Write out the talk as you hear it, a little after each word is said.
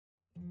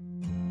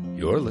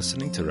You're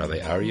listening to Rabbi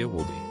Aryeh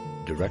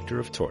Wolbe, Director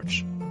of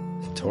Torch,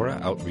 the Torah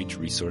Outreach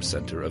Resource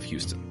Center of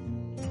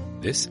Houston.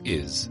 This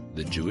is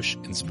the Jewish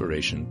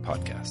Inspiration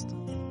Podcast.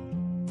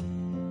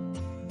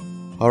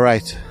 All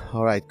right.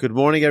 Good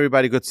morning,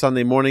 everybody. Good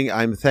Sunday morning.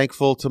 I'm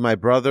thankful to my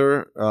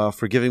brother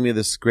for giving me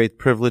this great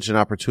privilege and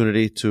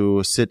opportunity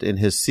to sit in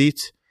his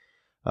seat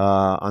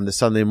on the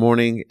Sunday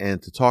morning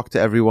and to talk to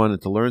everyone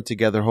and to learn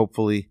together,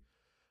 hopefully.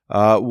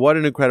 What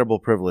an incredible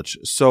privilege.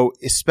 So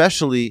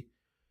especially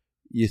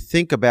you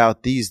think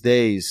about these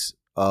days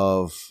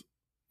of,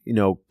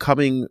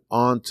 coming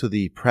onto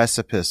the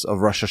precipice of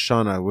Rosh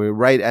Hashanah. We're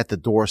right at the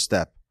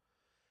doorstep.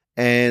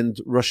 And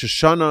Rosh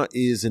Hashanah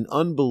is an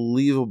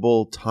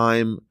unbelievable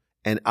time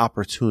and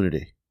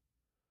opportunity.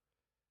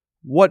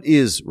 What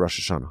is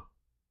Rosh Hashanah?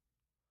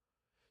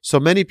 So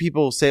many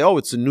people say, oh,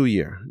 it's a new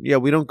year. Yeah,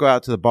 we don't go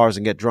out to the bars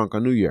and get drunk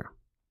on New Year.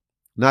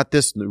 Not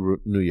this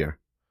new year.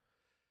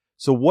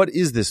 So what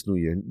is this new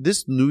year?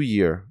 This new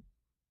year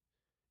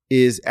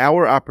is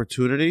our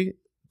opportunity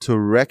to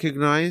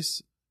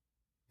recognize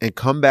and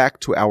come back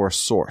to our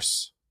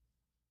source.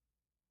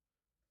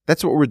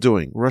 That's what we're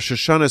doing. Rosh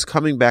Hashanah is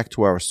coming back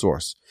to our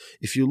source.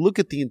 If you look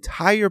at the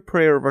entire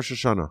prayer of Rosh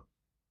Hashanah,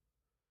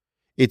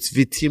 it's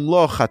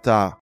V'timlo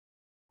chata.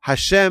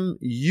 Hashem,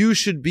 you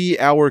should be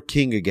our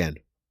king again.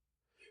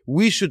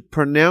 We should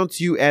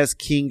pronounce you as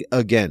king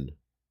again.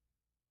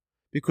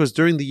 Because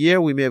during the year,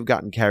 we may have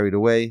gotten carried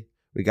away.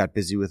 We got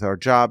busy with our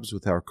jobs,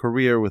 with our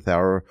career, with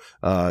our,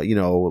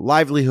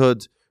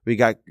 livelihood. We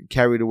got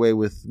carried away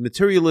with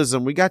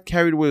materialism. We got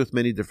carried away with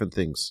many different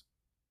things.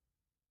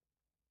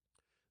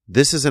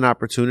 This is an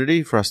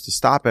opportunity for us to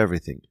stop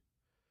everything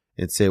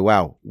and say,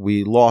 wow,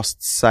 we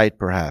lost sight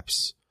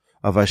perhaps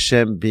of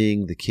Hashem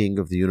being the king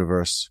of the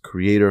universe,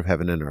 creator of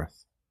heaven and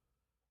earth.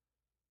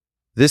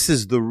 This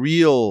is the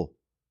real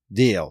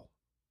deal.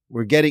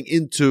 We're getting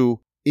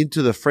into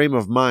the frame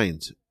of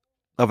mind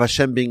of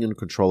Hashem being in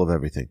control of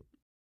everything.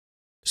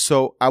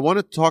 So I want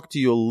to talk to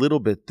you a little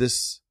bit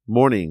this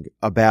morning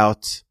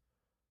about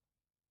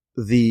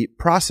the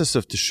process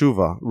of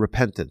Teshuvah,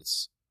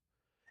 repentance,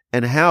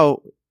 and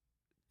how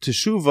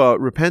Teshuvah,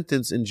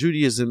 repentance in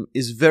Judaism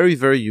is very,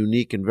 very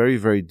unique and very,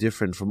 very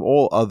different from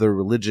all other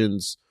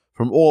religions,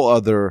 from all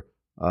other,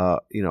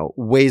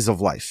 ways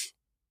of life.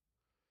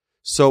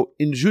 So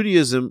in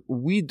Judaism,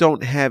 we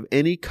don't have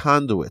any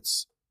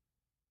conduits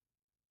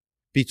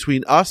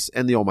between us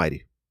and the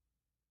Almighty.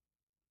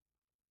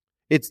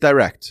 It's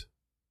direct.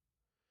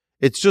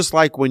 It's just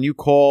like when you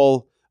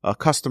call a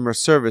customer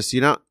service,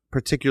 you're not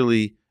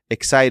particularly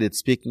excited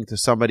speaking to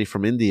somebody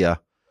from India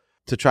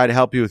to try to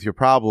help you with your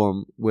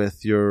problem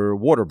with your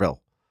water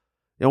bill.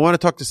 I want to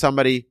talk to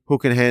somebody who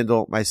can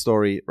handle my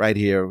story right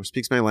here, who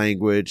speaks my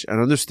language and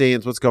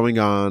understands what's going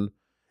on,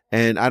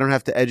 and I don't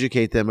have to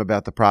educate them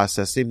about the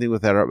process. Same thing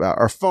with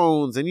our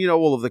phones, and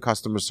all of the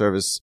customer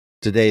service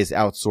today is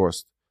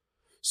outsourced.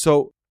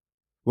 So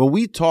when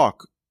we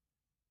talk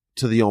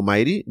to the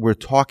Almighty, we're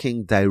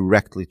talking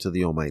directly to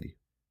the Almighty.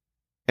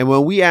 And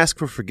when we ask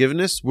for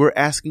forgiveness, we're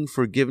asking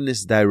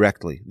forgiveness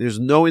directly. There's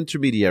no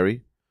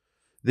intermediary.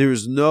 There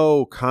is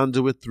no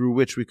conduit through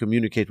which we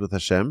communicate with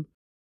Hashem.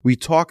 We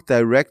talk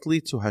directly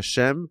to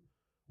Hashem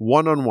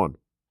one-on-one.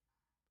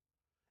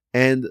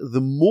 And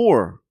the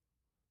more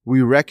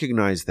we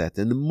recognize that,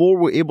 and the more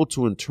we're able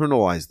to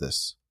internalize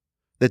this,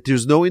 that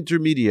there's no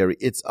intermediary,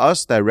 it's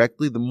us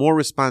directly, the more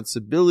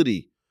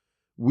responsibility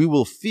we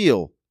will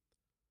feel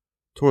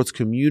towards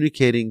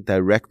communicating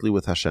directly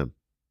with Hashem,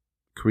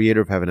 creator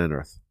of heaven and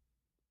earth.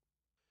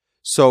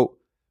 So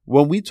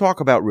when we talk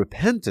about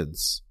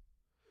repentance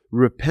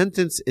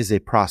is a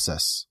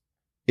process.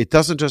 It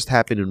doesn't just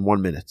happen in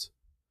 1 minute.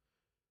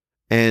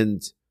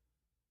 And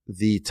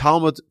the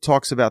Talmud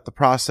talks about the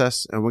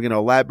process, and we're going to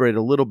elaborate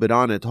a little bit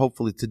on it,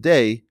 hopefully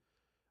today,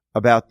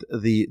 about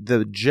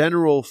the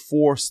general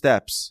 4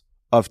 steps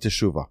of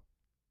Teshuvah.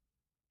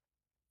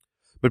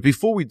 But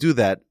before we do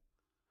that,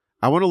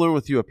 I want to learn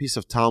with you a piece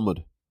of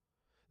Talmud.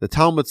 The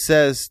Talmud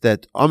says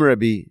that Amar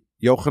Rabbi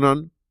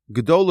Yochanan,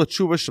 Gedola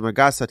Teshuvah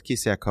shemagasat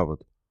kisei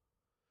hakavod.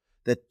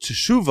 That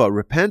Teshuvah,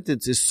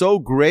 repentance, is so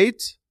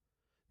great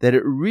that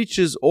it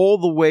reaches all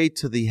the way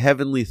to the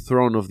heavenly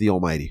throne of the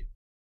Almighty.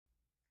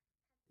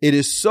 It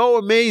is so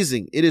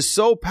amazing, it is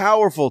so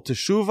powerful,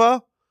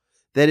 Teshuvah,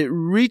 that it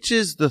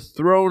reaches the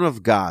throne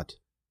of God.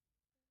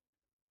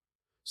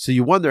 So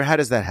you wonder, how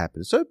does that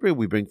happen? So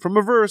we bring from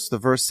a verse. The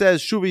verse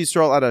says, Shuva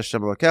Yisrael ad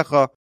Hashem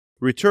Elokecha,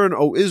 return,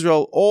 O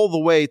Israel, all the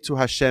way to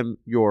Hashem,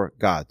 your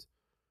God.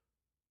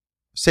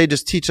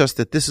 Sages teach us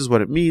that this is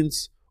what it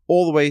means.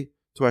 All the way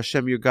to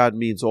Hashem, your God,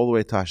 means all the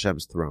way to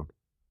Hashem's throne.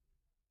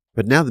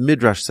 But now the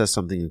Midrash says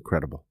something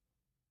incredible.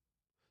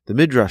 The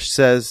Midrash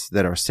says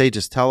that our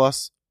sages tell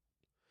us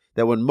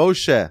that when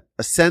Moshe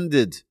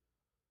ascended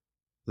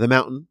the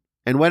mountain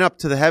and went up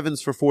to the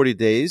heavens for 40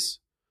 days,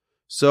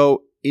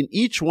 so in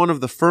each one of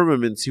the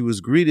firmaments he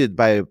was greeted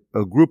by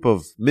a group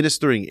of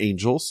ministering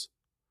angels,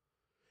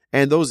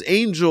 and those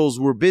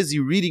angels were busy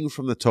reading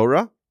from the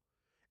Torah,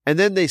 and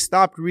then they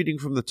stopped reading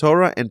from the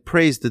Torah and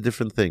praised a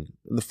different thing.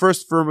 In the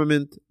first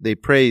firmament, they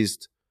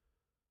praised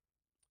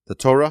the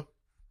Torah.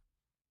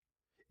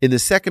 In the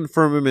second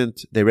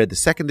firmament, they read the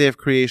second day of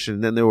creation,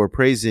 and then they were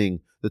praising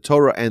the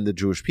Torah and the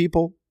Jewish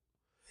people.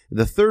 In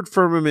the third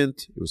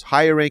firmament, it was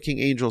higher ranking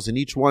angels, and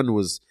each one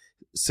was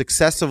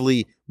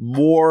successively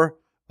more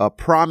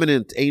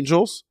prominent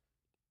angels.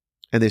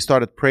 And they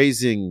started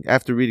praising,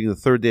 after reading the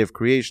third day of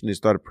creation, they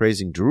started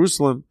praising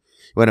Jerusalem.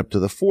 Went up to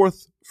the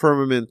fourth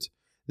firmament.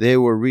 They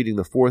were reading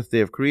the fourth day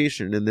of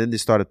creation, and then they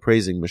started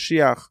praising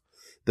Mashiach.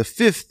 The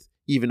fifth,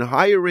 even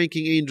higher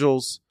ranking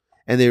angels,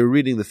 and they were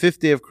reading the fifth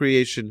day of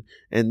creation,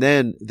 and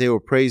then they were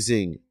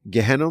praising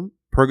Gehenna,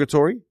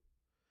 purgatory.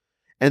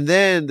 And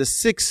then the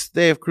sixth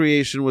day of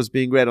creation was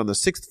being read on the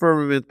sixth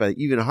firmament by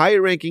even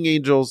higher ranking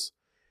angels,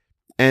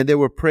 and they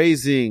were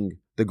praising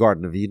the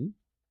Garden of Eden.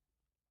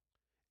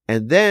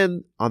 And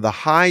then on the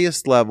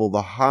highest level,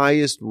 the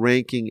highest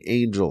ranking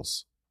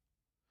angels,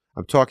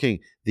 I'm talking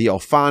the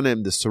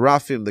Alphanim, the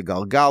Seraphim, the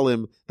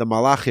Galgalim, the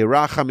Malachi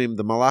Rachamim,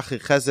 the Malachi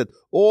Chesed,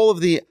 all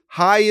of the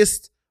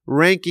highest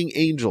ranking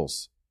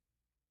angels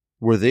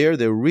were there.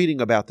 They were reading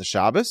about the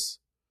Shabbos.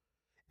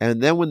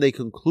 And then when they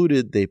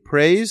concluded, they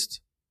praised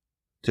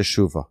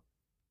Teshuvah,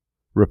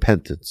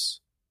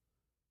 repentance.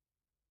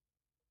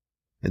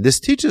 And this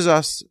teaches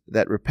us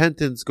that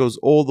repentance goes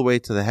all the way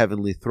to the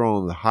heavenly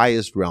throne, the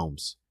highest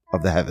realms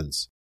of the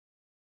heavens.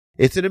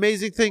 It's an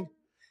amazing thing.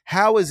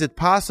 How is it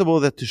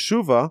possible that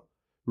Teshuvah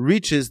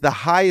reaches the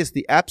highest,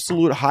 the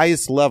absolute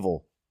highest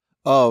level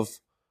of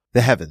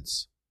the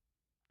heavens?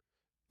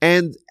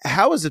 And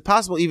how is it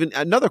possible? Even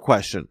another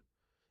question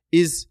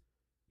is,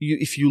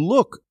 if you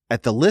look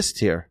at the list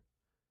here,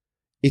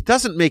 it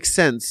doesn't make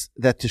sense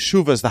that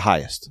Teshuvah is the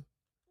highest.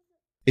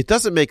 It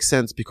doesn't make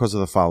sense because of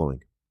the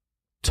following.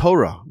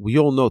 Torah, we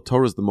all know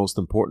Torah is the most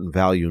important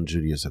value in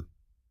Judaism.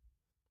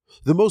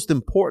 The most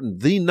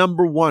important, the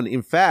number one.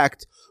 In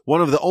fact,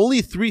 one of the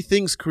only three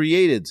things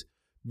created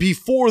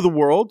before the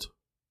world,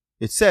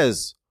 it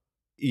says,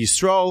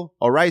 Yisrael,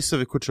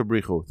 Oraisa, V'Kudsha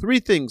Brichu. Three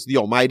things. The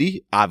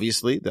Almighty,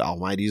 obviously, the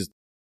Almighty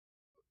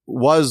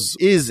was,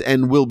 is,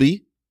 and will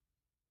be.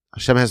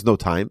 Hashem has no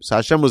time. So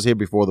Hashem was here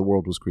before the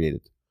world was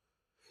created.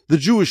 The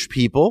Jewish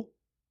people,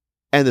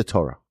 and the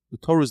Torah. The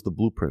Torah is the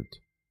blueprint.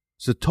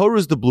 So Torah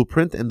is the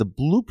blueprint, and the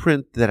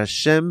blueprint that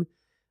Hashem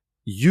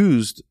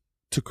used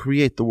to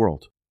create the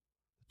world.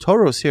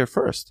 Torah is here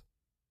first.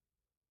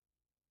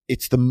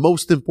 It's the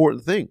most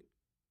important thing.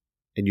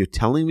 And you're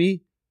telling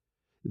me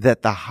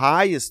that the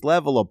highest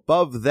level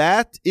above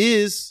that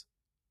is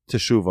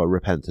Teshuvah,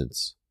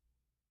 repentance.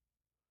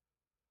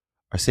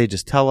 Our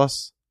sages tell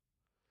us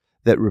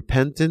that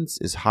repentance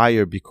is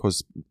higher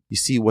because, you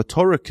see, what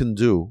Torah can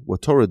do,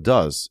 what Torah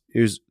does,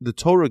 is the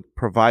Torah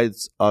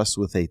provides us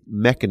with a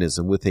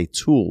mechanism, with a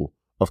tool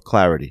of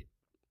clarity.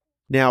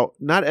 Now,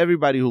 not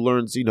everybody who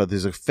learns,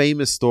 there's a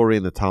famous story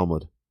in the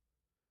Talmud.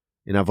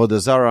 In Avodah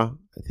Zarah,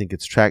 I think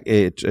it's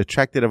Tractate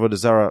Avodah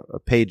Zarah,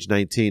 page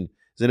 19.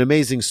 It's an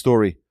amazing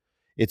story.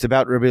 It's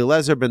about Rabbi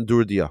Eliezer ben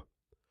Durdia.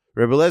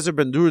 Rabbi Eliezer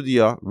ben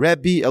Durdia,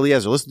 Rabbi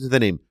Eliezer, listen to the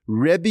name,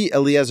 Rabbi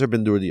Eliezer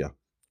ben Durdia.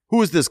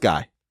 Who is this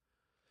guy?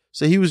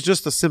 So he was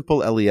just a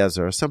simple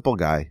Eliezer, a simple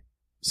guy,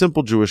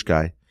 simple Jewish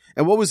guy.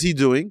 And what was he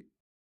doing?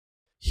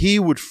 He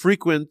would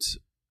frequent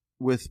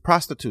with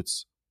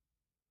prostitutes.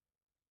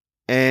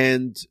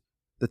 And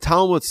the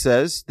Talmud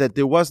says that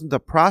there wasn't a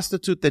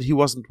prostitute that he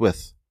wasn't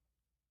with.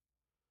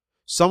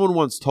 Someone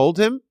once told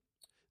him,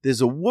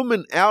 there's a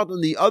woman out on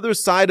the other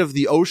side of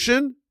the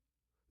ocean,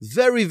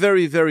 very,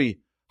 very, very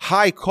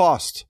high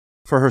cost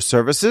for her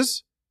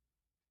services,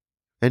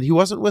 and he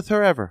wasn't with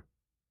her ever.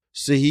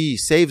 So he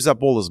saves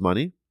up all his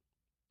money,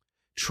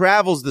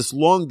 travels this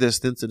long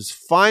distance, and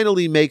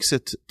finally makes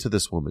it to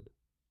this woman.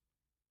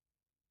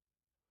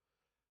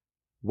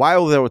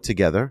 While they were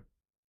together,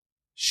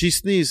 she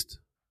sneezed.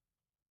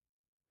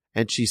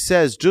 And she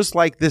says, just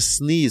like this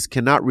sneeze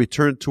cannot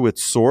return to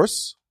its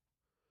source,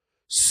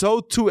 so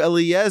too,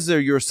 Eliezer,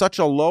 you're such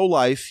a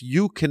lowlife,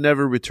 you can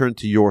never return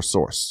to your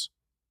source.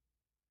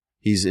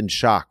 He's in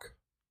shock.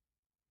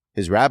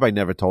 His rabbi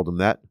never told him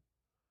that.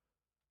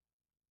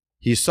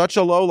 He's such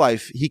a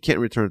lowlife, he can't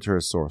return to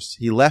his source.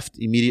 He left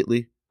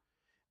immediately.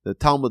 The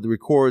Talmud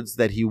records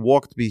that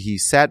he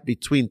sat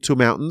between two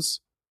mountains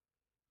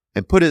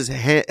and put his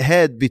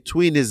head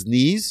between his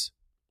knees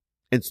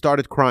and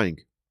started crying.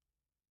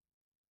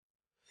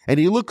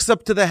 And he looks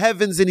up to the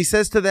heavens and he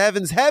says to the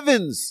heavens,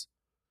 heavens,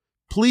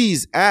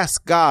 please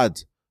ask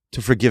God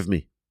to forgive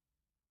me.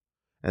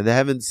 And the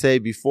heavens say,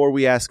 before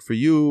we ask for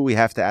you, we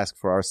have to ask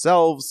for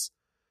ourselves.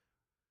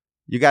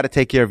 You got to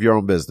take care of your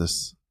own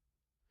business.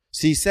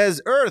 So he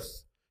says,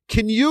 earth,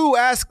 can you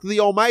ask the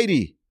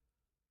Almighty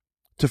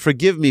to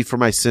forgive me for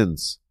my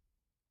sins?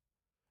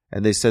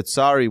 And they said,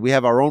 sorry, we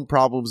have our own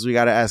problems we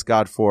got to ask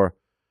God for.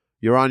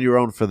 You're on your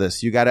own for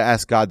this. You got to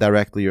ask God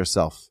directly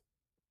yourself.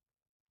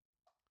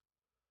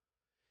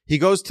 He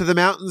goes to the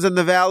mountains and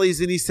the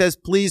valleys and he says,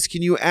 please,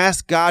 can you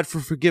ask God for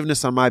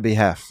forgiveness on my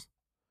behalf?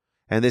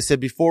 And they said,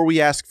 before we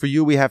ask for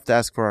you, we have to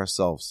ask for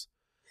ourselves.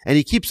 And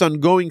he keeps on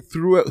going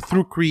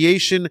through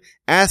creation,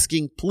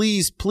 asking,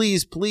 please,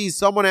 please, please,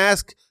 someone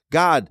ask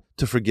God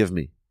to forgive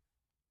me.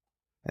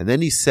 And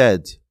then he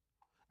said,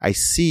 I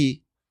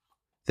see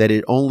that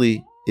it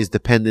only is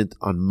dependent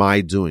on my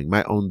doing,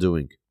 my own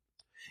doing.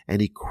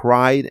 And he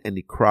cried and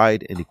he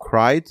cried and he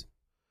cried.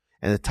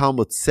 And the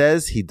Talmud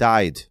says he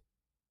died.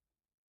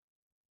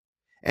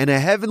 And a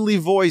heavenly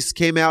voice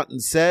came out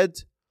and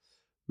said,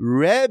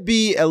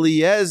 Rabbi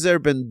Eliezer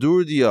ben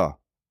Durdia,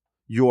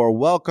 you are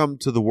welcome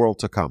to the world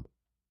to come.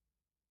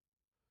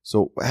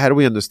 So how do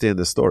we understand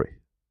this story?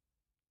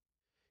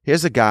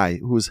 Here's a guy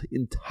whose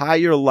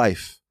entire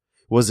life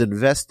was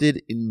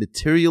invested in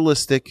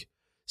materialistic,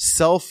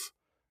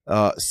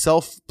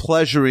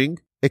 self-pleasuring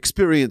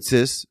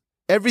experiences.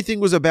 Everything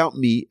was about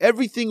me.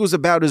 Everything was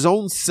about his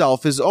own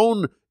self, his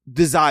own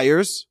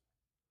desires.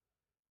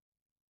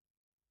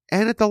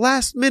 And at the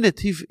last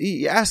minute,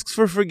 he asks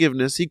for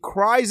forgiveness. He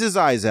cries his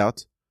eyes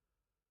out.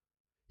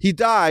 He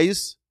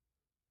dies.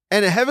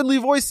 And a heavenly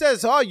voice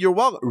says, you're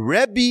welcome.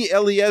 Rabbi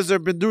Eliezer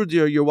ben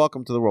Durdia, you're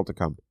welcome to the world to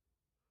come.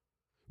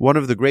 One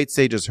of the great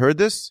sages heard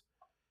this,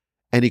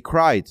 and he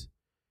cried.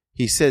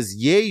 He says,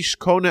 Yesh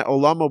kone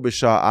olamo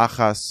b'sha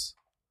achas,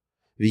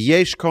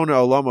 v'yesh kone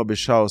olamo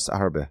b'shaos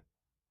arbe.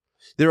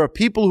 There are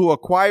people who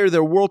acquire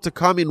their world to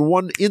come in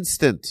one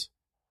instant.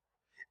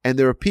 And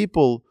there are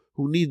people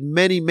who need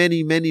many,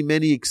 many, many,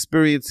 many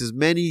experiences,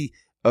 many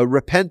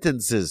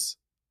repentances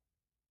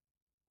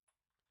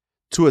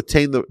to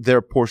attain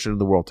their portion in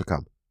the world to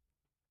come.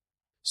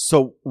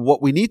 So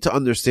what we need to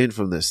understand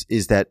from this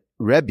is that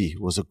Rebbe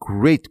was a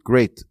great,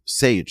 great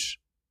sage,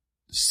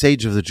 the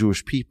sage of the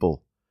Jewish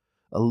people,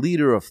 a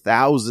leader of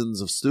thousands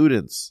of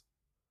students,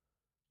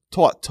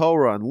 taught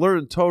Torah and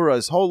learned Torah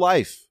his whole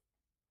life.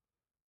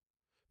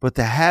 But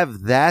to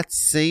have that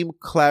same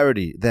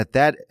clarity that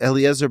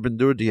Eliezer ben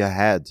Durdia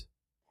had,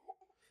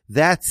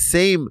 that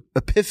same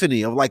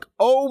epiphany of like,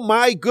 oh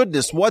my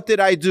goodness, what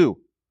did I do?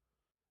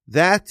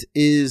 That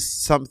is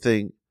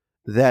something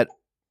that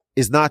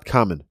is not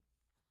common.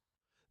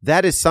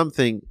 That is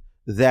something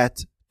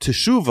that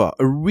Teshuvah,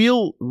 a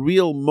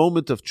real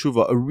moment of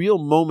Teshuvah, a real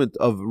moment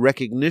of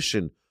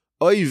recognition,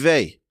 oy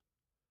vey,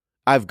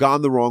 I've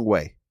gone the wrong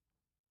way.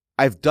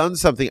 I've done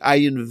something. I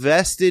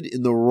invested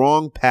in the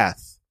wrong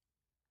path.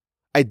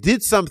 I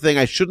did something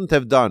I shouldn't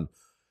have done.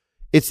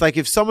 It's like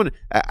if someone,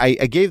 I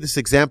gave this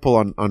example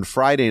on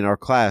Friday in our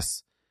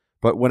class,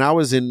 but when I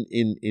was in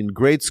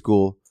grade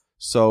school,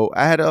 so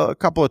I had a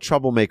couple of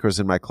troublemakers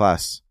in my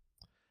class.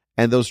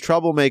 And those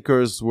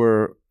troublemakers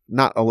were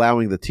not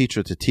allowing the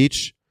teacher to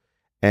teach.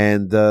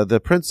 And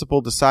the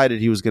principal decided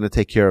he was going to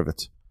take care of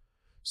it.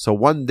 So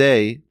one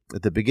day,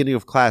 at the beginning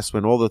of class,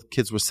 when all the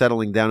kids were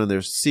settling down in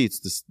their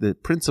seats, the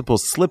principal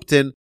slipped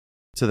in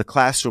to the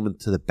classroom and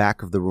to the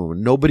back of the room.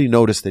 And nobody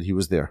noticed that he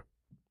was there.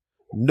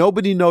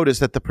 Nobody noticed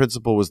that the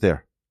principal was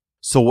there.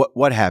 So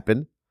what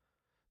happened?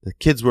 The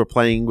kids were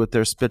playing with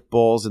their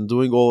spitballs and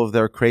doing all of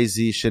their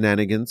crazy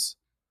shenanigans.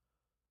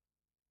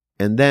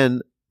 And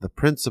then the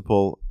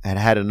principal had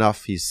had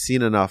enough. He's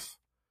seen enough.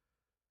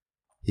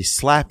 He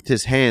slapped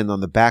his hand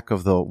on the back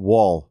of the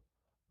wall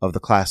of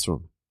the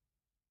classroom.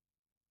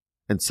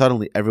 And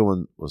suddenly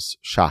everyone was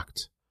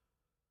shocked.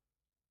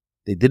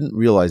 They didn't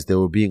realize they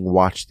were being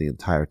watched the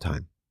entire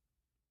time.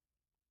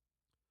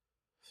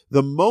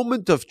 The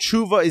moment of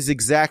tshuva is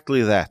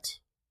exactly that.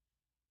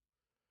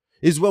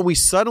 Is when we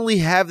suddenly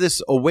have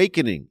this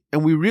awakening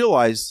and we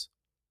realize,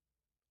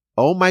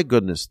 oh my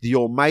goodness, the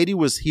Almighty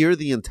was here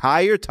the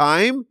entire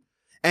time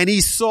and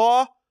He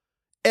saw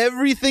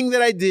everything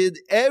that I did,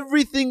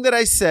 everything that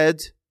I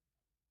said,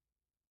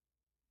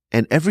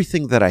 and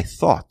everything that I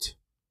thought.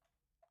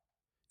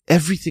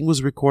 Everything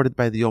was recorded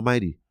by the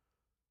Almighty.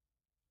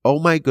 Oh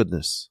my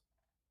goodness.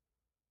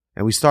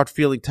 And we start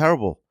feeling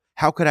terrible.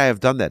 How could I have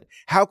done that?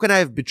 How can I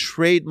have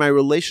betrayed my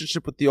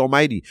relationship with the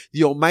Almighty?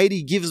 The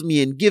Almighty gives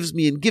me and gives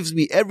me and gives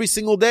me every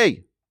single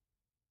day.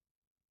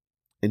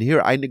 And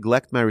here I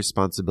neglect my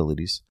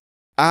responsibilities.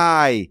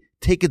 I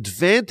take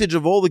advantage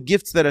of all the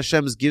gifts that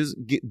Hashem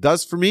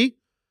does for me,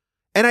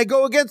 and I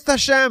go against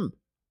Hashem.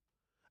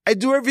 I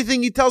do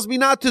everything He tells me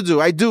not to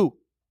do. I do.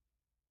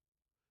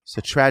 It's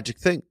a tragic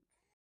thing.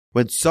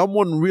 When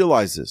someone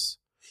realizes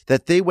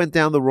that they went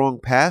down the wrong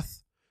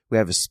path, we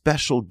have a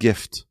special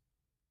gift,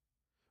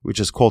 which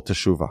is called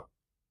Teshuvah.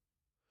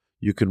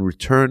 You can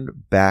return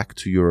back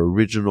to your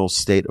original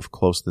state of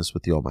closeness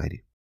with the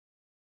Almighty.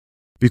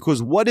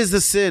 Because what is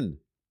a sin?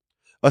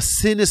 A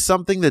sin is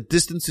something that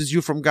distances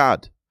you from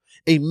God.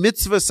 A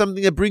mitzvah is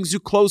something that brings you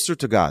closer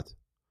to God.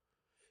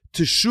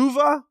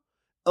 Teshuvah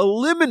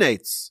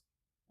eliminates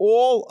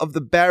all of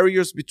the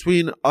barriers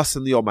between us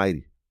and the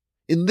Almighty.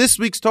 In this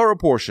week's Torah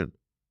portion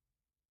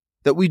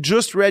that we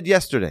just read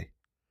yesterday,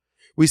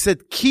 we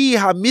said, Ki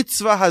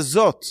ha-mitzvah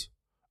hazot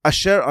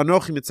asher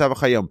anochi mitzvah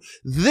chayom.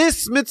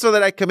 This mitzvah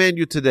that I command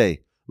you today,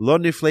 lo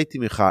nifleiti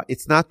micha,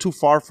 it's not too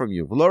far from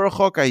you. V'lo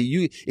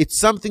rachoka, it's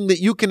something that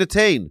you can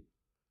attain.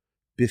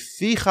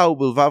 B'ficha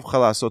u'bilvavcha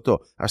la'asoto.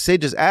 Our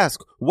sages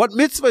ask, what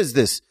mitzvah is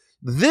this?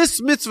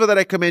 This mitzvah that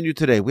I command you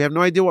today. We have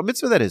no idea what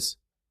mitzvah that is.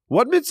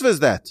 What mitzvah is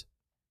that?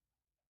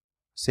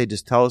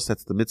 Sages tell us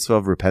that's the mitzvah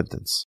of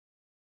repentance.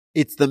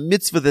 It's the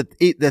mitzvah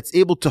that's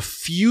able to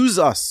fuse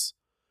us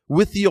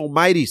with the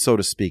Almighty, so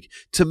to speak,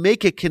 to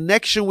make a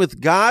connection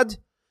with God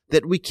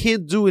that we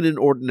can't do in an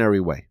ordinary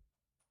way.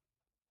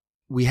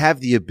 We have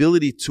the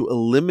ability to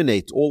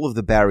eliminate all of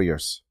the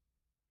barriers.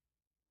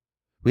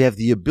 We have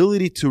the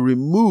ability to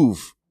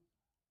remove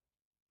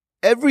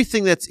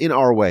everything that's in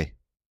our way.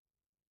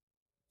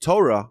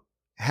 Torah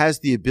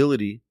has the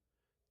ability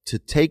to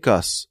take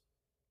us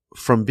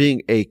from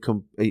being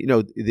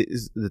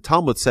the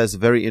Talmud says a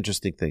very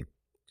interesting thing.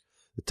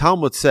 The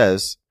Talmud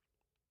says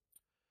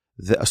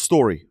a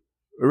story.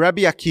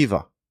 Rabbi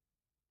Akiva,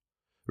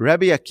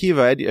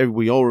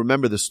 we all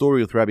remember the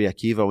story with Rabbi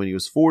Akiva. When he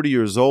was 40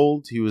 years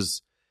old, he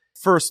was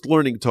first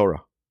learning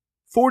Torah.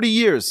 40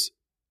 years.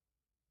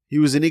 He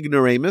was an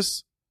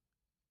ignoramus.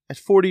 At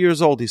 40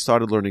 years old, he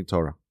started learning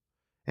Torah.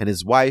 And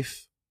his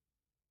wife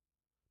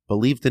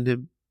believed in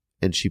him,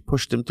 and she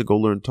pushed him to go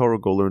learn Torah,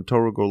 go learn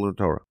Torah, go learn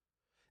Torah.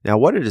 Now,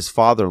 what did his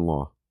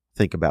father-in-law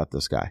think about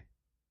this guy?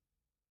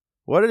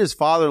 What did his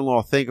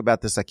father-in-law think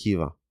about this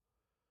Akiva?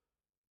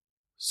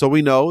 So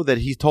we know that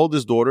he told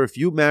his daughter, if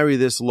you marry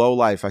this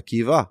lowlife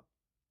Akiva,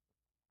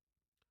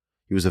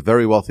 he was a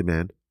very wealthy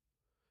man.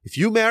 If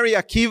you marry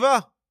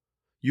Akiva,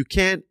 you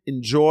can't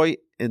enjoy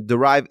and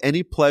derive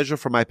any pleasure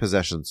from my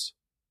possessions.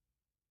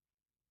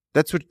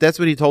 That's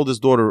what he told his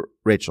daughter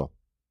Rachel.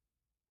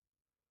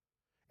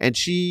 And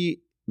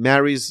she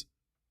marries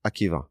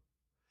Akiva.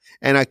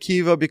 And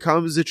Akiva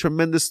becomes a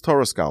tremendous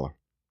Torah scholar.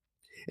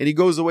 And he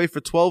goes away for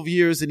 12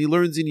 years and he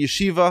learns in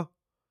yeshiva.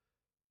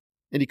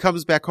 And he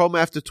comes back home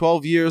after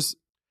 12 years.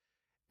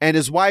 And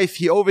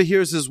he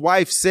overhears his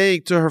wife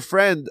saying to her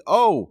friend,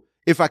 oh,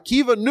 if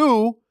Akiva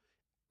knew,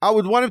 I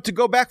would want him to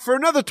go back for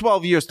another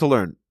 12 years to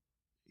learn.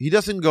 He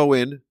doesn't go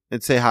in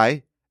and say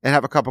hi and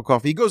have a cup of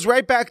coffee. He goes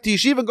right back to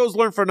yeshiva and goes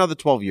learn for another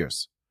 12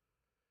 years.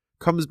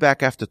 Comes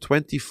back after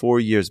 24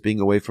 years being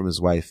away from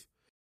his wife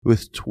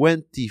with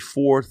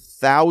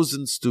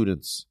 24,000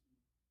 students.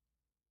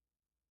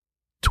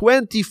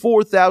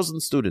 24,000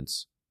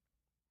 students.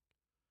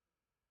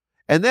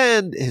 And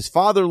then his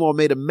father-in-law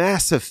made a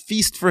massive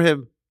feast for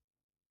him.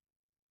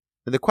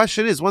 And the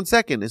question is, 1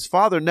 second, his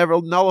father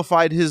never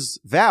nullified his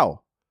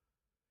vow.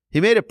 He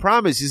made a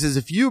promise. He says,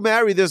 if you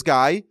marry this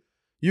guy,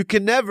 you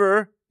can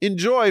never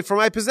enjoy from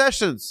my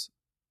possessions.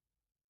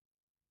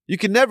 You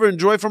can never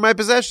enjoy from my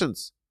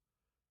possessions.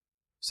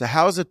 So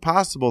how is it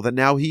possible that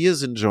now he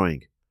is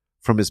enjoying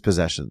from his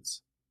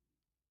possessions?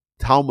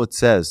 Talmud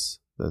says,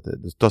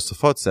 the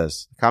Tosafot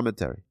says, the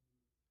commentary,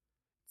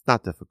 it's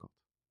not difficult.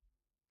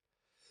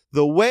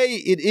 The way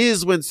it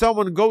is when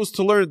someone goes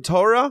to learn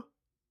Torah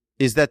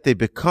is that they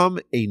become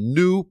a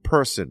new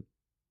person.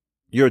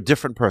 You're a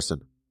different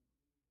person.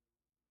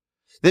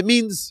 That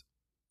means,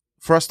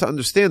 for us to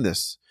understand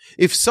this,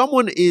 if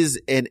someone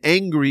is an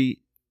angry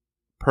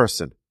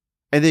person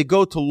and they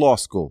go to law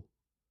school,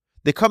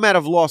 they come out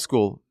of law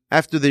school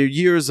after their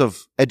years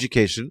of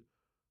education,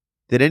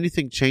 did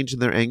anything change in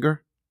their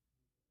anger?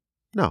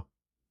 No.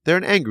 They're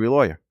an angry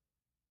lawyer.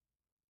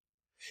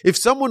 If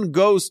someone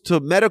goes to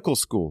medical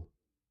school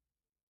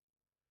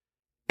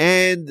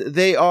and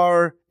they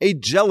are a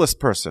jealous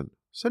person,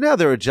 so now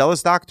they're a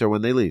jealous doctor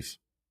when they leave.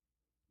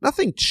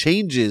 Nothing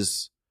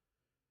changes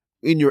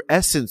in your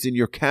essence, in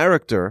your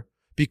character,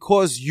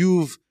 because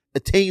you've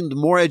attained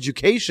more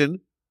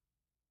education.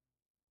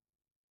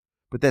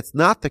 But that's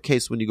not the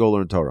case when you go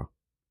learn Torah.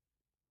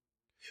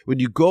 When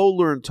you go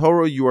learn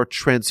Torah, you are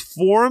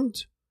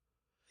transformed,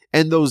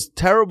 and those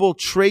terrible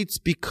traits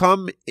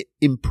become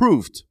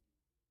improved.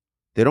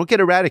 They don't get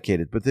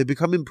eradicated, but they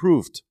become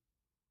improved.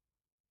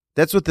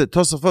 That's what the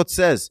Tosafot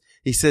says.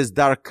 He says,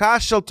 Darka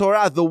shel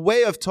Torah, the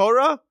way of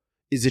Torah,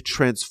 is it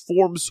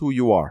transforms who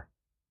you are.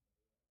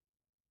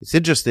 It's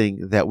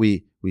interesting that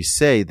we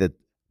say that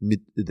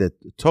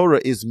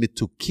Torah is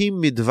mitukim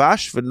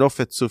midvash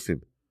v'nofet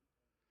sufim.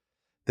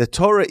 The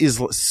Torah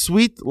is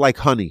sweet like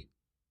honey.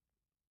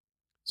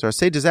 So our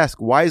sages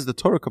ask, why is the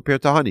Torah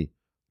compared to honey?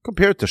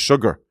 Compare it to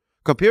sugar.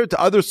 Compare it to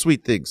other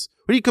sweet things.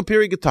 What are you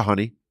comparing it to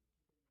honey?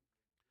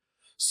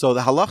 So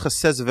the halacha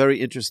says a very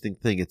interesting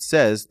thing. It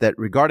says that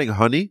regarding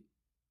honey,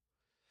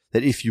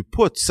 that if you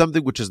put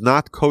something which is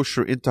not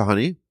kosher into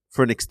honey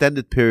for an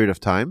extended period of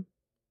time,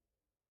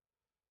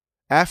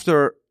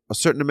 after a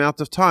certain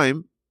amount of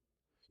time,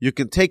 you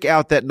can take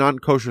out that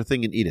non-kosher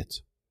thing and eat it.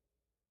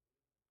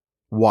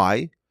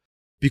 Why?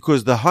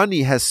 Because the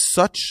honey has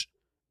such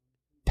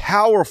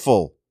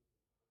powerful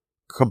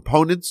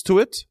components to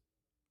it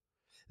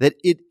that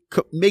it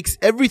makes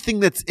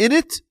everything that's in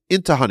it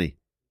into honey.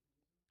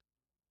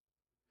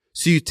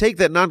 So you take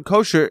that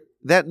non-kosher,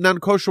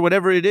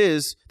 whatever it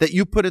is, that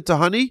you put into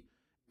honey,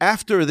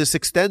 after this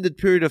extended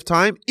period of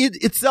time,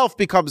 it itself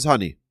becomes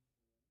honey.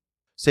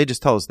 Sages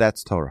tell us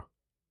that's Torah.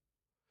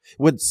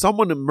 When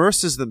someone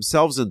immerses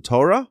themselves in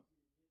Torah,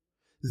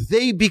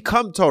 they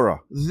become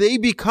Torah. They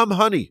become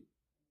honey.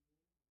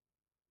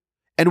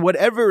 And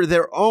whatever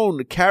their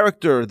own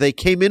character they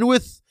came in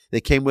with,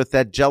 they came with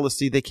that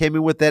jealousy, they came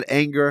in with that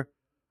anger,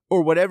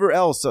 or whatever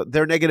else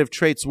their negative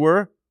traits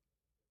were,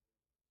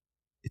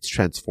 it's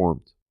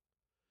transformed.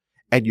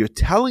 And you're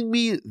telling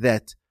me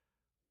that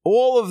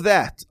all of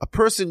that, a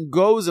person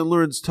goes and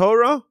learns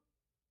Torah,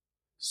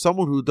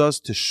 someone who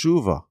does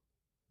Teshuvah,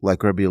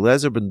 like Rabbi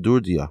Eliezer ben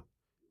Durdia,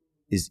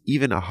 is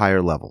even a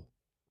higher level.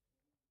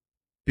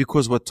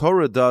 Because what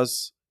Torah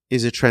does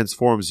is it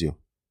transforms you.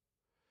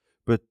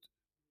 But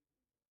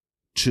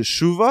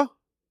Teshuvah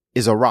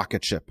is a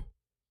rocket ship.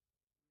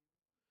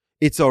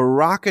 It's a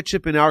rocket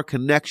ship in our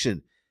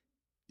connection,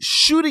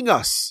 shooting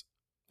us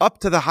up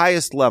to the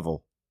highest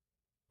level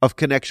of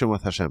connection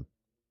with Hashem.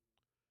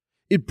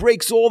 It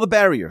breaks all the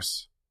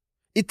barriers.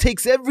 It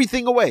takes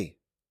everything away.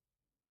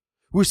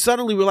 We're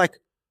like,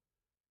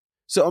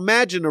 so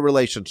imagine a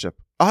relationship,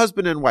 a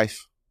husband and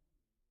wife.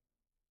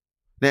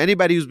 Now,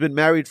 anybody who's been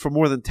married for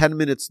more than 10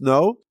 minutes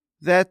know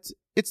that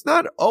it's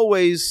not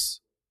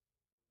always,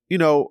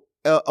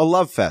 a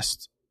love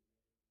fest.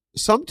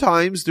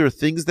 Sometimes there are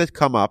things that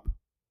come up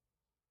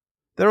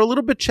that are a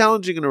little bit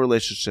challenging in a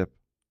relationship.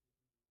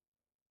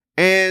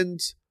 And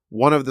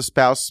one of the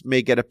spouse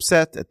may get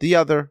upset at the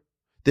other.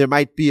 There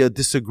might be a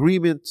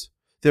disagreement.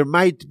 There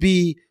might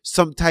be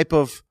some type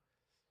of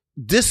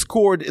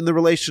discord in the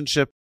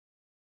relationship.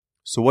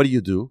 So what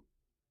do?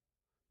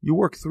 You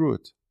work through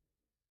it.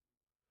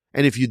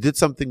 And if you did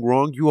something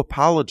wrong, you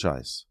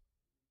apologize.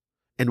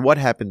 And what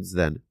happens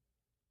then?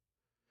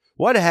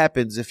 What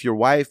happens if your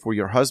wife or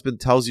your husband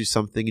tells you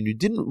something and you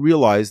didn't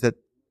realize that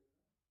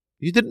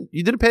you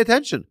didn't pay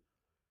attention?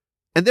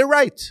 And they're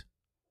right.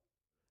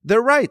 They're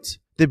right.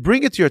 They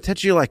bring it to your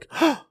attention. You're like,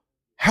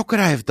 how could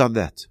I have done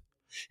that?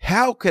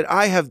 How could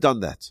I have done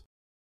that?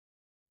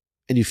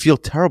 And you feel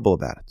terrible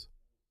about it.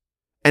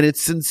 And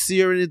it's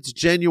sincere and it's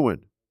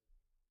genuine.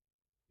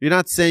 You're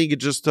not saying it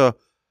just to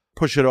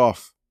push it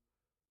off.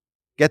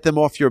 Get them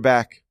off your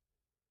back.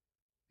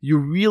 You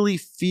really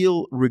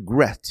feel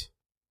regret.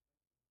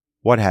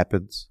 What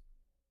happens?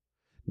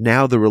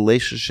 Now the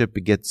relationship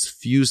gets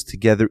fused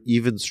together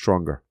even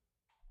stronger.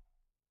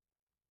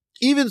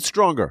 Even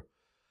stronger.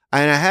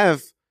 And I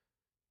have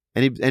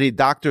any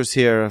doctors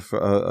here,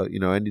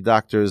 any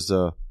doctors,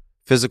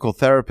 physical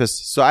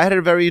therapists. So I had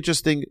a very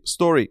interesting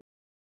story.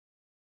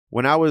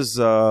 When I was,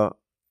 it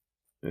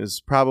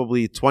was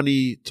probably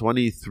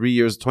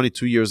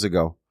 22 years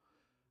ago.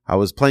 I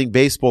was playing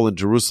baseball in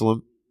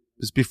Jerusalem.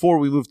 It was before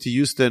we moved to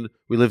Houston.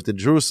 We lived in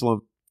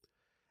Jerusalem.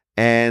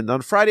 And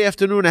on Friday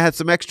afternoon, I had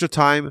some extra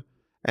time.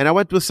 And I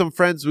went with some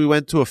friends. We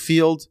went to a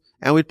field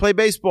and we'd play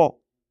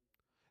baseball.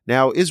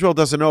 Now, Israel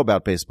doesn't know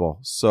about baseball.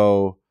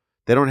 So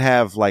they don't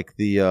have like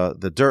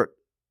the dirt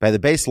by the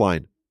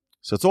baseline.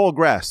 So it's all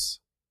grass.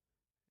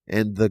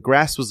 And the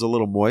grass was a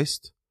little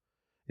moist.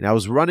 And I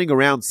was running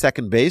around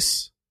second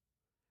base.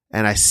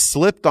 And I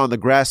slipped on the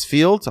grass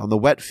field, on the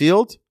wet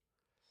field.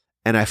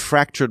 And I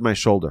fractured my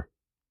shoulder.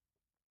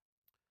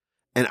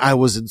 And I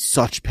was in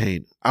such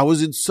pain. I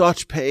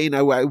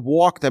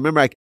walked. I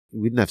remember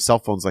we didn't have cell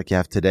phones like you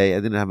have today. I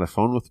didn't have my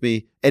phone with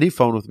me, any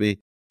phone with me,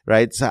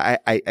 right? So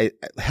I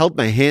held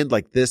my hand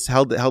like this,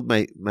 held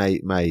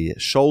my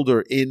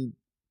shoulder in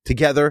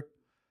together,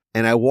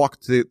 and I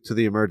walked to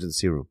the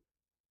emergency room.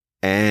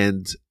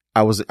 And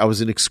I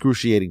was in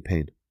excruciating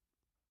pain.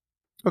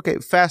 Okay,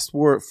 fast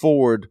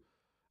forward,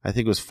 I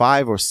think it was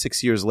 5 or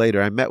 6 years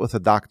later, I met with a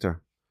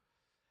doctor.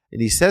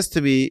 And he says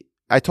to me,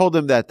 I told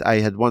him that I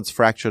had once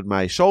fractured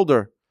my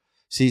shoulder.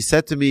 So he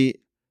said to me,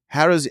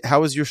 how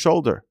is your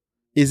shoulder?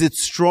 Is it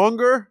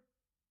stronger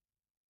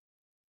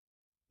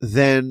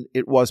than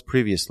it was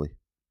previously?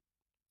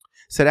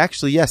 I said,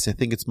 actually, yes, I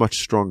think it's much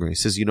stronger. He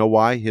says, you know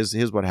why?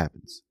 Here's what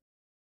happens.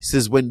 He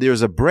says, when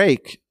there's a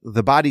break,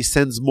 the body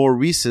sends more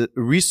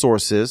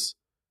resources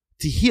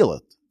to heal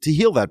it, to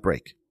heal that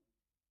break.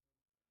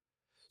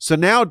 So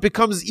now it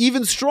becomes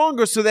even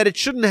stronger so that it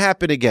shouldn't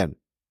happen again.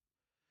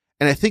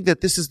 And I think that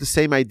this is the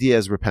same idea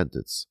as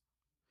repentance.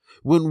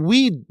 When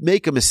we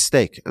make a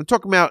mistake, I'm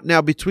talking about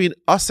now between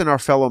us and our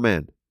fellow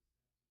man.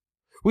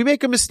 We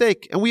make a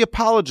mistake and we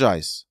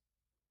apologize.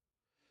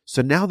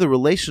 So now the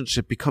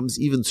relationship becomes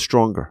even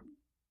stronger.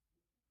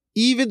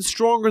 Even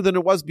stronger than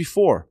it was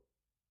before.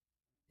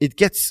 It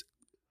gets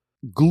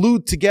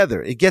glued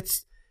together.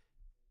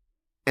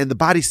 And the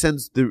body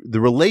sends the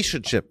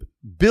relationship,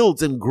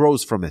 builds and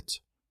grows from it.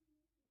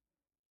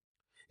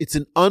 It's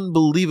an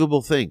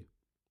unbelievable thing.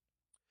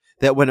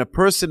 That when a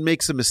person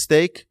makes a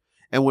mistake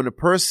and when a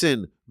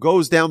person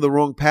goes down the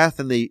wrong path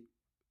and they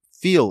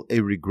feel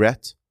a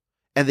regret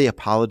and they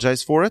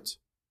apologize for it,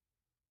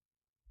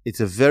 it's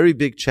a very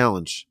big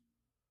challenge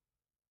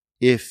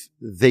if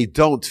they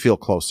don't feel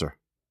closer.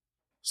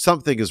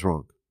 Something is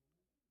wrong.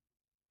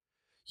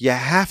 You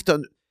have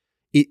to,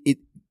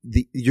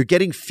 you're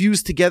getting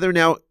fused together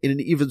now in an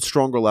even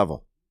stronger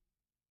level.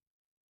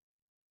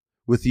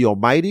 With the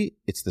Almighty,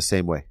 it's the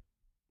same way.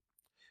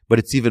 But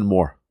it's even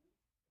more.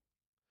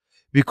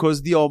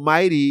 Because the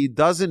Almighty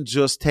doesn't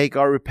just take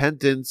our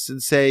repentance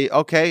and say,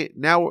 okay,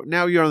 now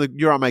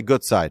you're on my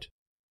good side.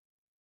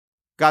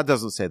 God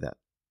doesn't say that.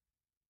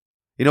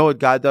 You know what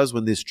God does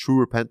when there's true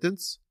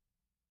repentance?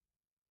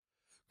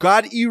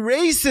 God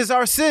erases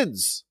our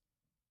sins.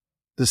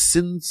 The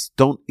sins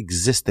don't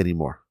exist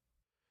anymore.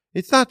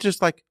 It's not just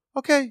like,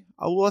 okay,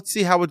 let's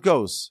see how it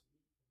goes.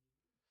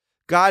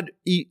 God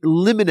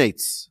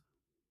eliminates.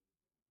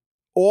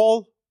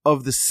 All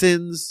of the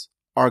sins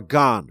are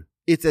gone.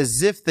 It's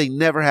as if they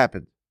never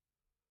happened.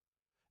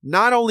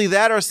 Not only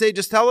that, our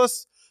sages tell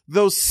us,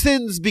 those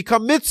sins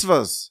become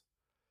mitzvahs.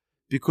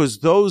 Because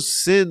those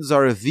sins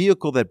are a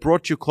vehicle that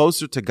brought you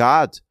closer to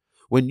God.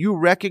 When you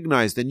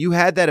recognized and you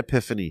had that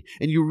epiphany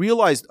and you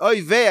realized,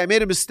 oy vey, I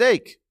made a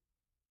mistake.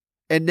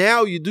 And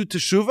now you do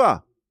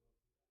teshuvah.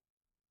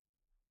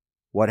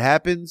 What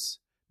happens?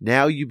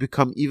 Now you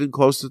become even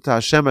closer to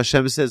Hashem.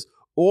 Hashem says,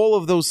 all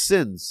of those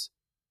sins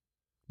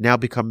now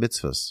become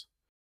mitzvahs.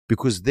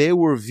 Because they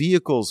were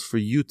vehicles for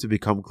you to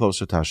become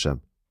closer to Hashem.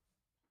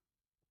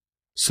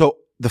 So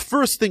the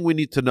first thing we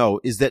need to know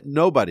is that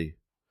nobody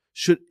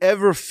should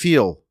ever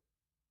feel,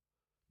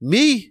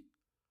 me,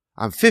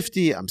 I'm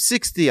 50, I'm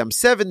 60, I'm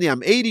 70,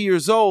 I'm 80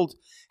 years old.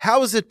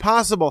 How is it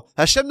possible?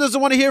 Hashem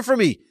doesn't want to hear from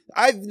me.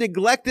 I've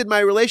neglected my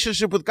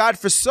relationship with God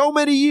for so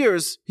many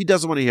years. He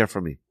doesn't want to hear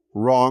from me.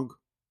 Wrong.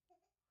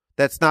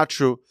 That's not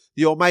true.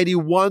 The Almighty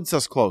wants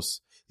us close.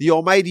 The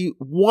Almighty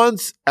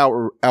wants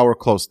our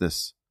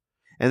closeness.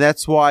 And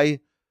that's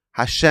why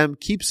Hashem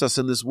keeps us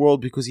in this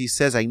world, because He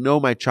says, I know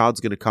my child's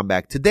going to come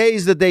back. Today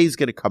is the day He's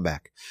going to come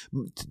back.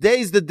 Today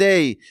is the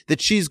day that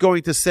she's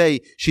going to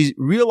say she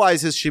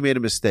realizes she made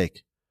a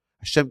mistake.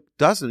 Hashem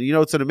doesn't. You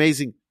know, it's an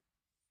amazing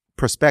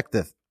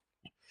perspective.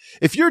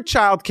 If your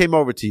child came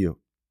over to you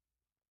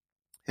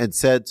and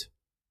said,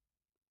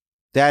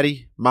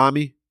 Daddy,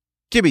 Mommy,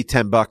 give me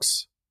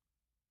 $10.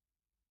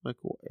 Like,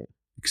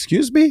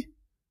 excuse me?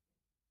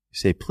 You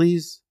say,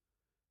 please.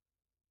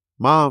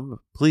 Mom,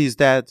 please,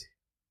 Dad.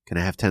 Can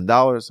I have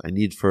 $10? I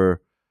need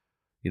for,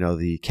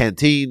 the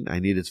canteen. I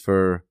need it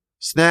for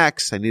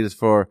snacks. I need it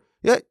for,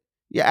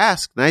 you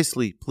ask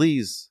nicely,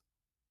 please.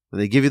 When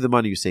they give you the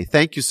money, you say,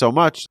 thank you so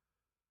much.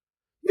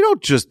 You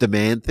don't just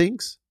demand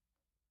things.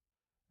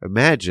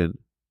 Imagine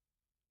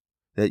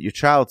that your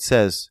child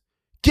says,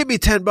 give me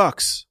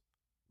 $10,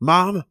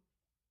 Mom. And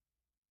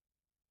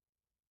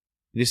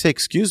you say,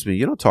 excuse me,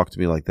 you don't talk to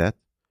me like that.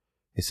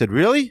 They said,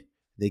 really?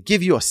 They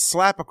give you a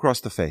slap across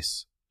the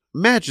face.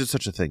 Imagine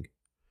such a thing.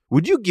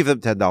 Would you give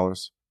them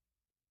 $10?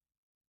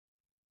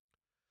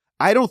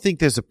 I don't think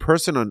there's a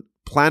person on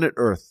planet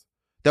Earth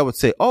that would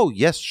say, oh,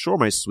 yes, sure,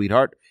 my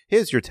sweetheart.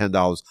 Here's your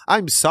 $10.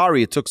 I'm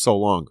sorry it took so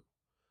long.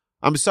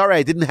 I'm sorry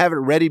I didn't have it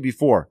ready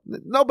before.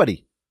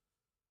 Nobody.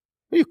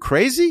 Are you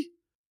crazy?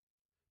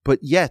 But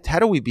yet, how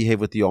do we behave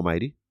with the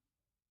Almighty?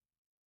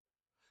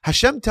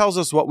 Hashem tells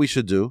us what we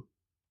should do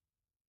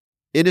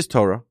in His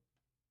Torah.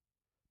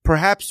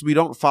 Perhaps we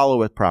don't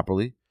follow it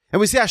properly.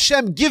 And we say,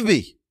 Hashem, give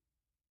me.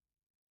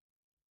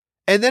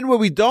 And then when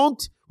we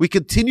don't, we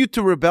continue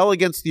to rebel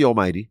against the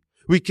Almighty.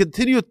 We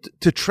continue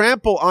to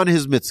trample on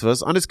His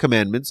mitzvahs, on His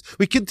commandments.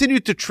 We continue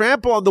to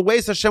trample on the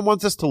ways Hashem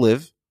wants us to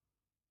live.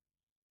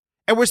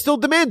 And we're still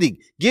demanding,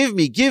 give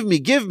me, give me,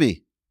 give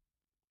me.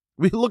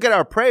 We look at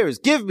our prayers,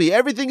 give me,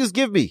 everything is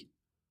give me.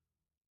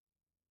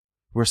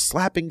 We're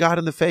slapping God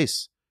in the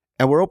face.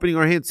 And we're opening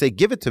our hands, say,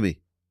 give it to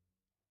me.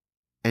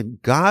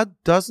 And God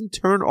doesn't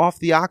turn off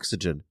the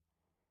oxygen.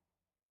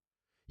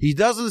 He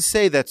doesn't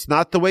say, that's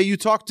not the way you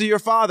talk to your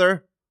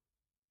father.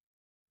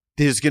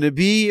 There's going to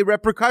be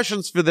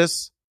repercussions for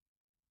this.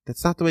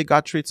 That's not the way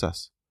God treats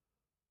us.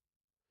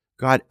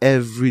 God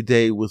every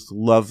day with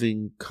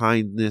loving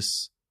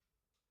kindness,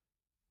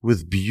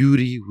 with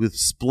beauty, with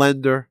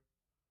splendor,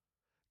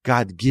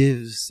 God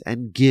gives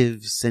and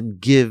gives and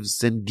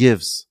gives and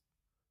gives.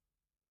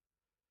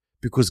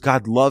 Because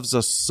God loves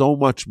us so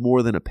much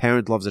more than a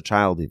parent loves a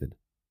child even.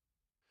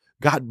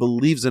 God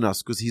believes in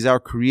us because He's our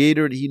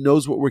creator and He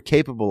knows what we're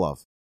capable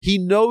of. He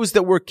knows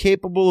that we're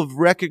capable of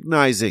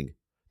recognizing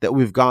that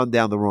we've gone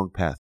down the wrong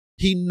path.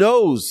 He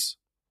knows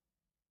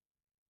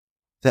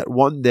that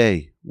one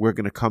day we're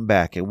going to come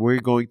back and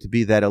we're going to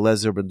be that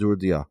Eliezer ben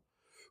Durdia,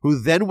 who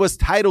then was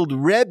titled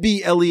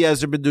Rebbe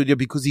Eliezer ben Durdia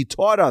because he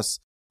taught us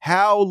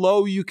how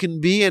low you can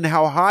be and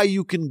how high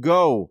you can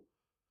go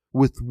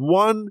with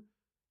one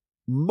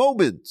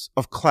moment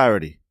of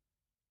clarity.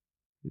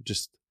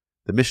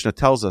 The Mishnah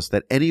tells us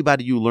that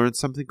anybody you learn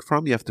something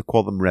from, you have to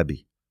call them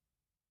Rebbe.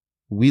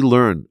 We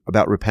learn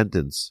about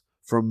repentance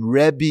from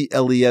Rebbe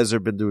Eliezer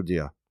ben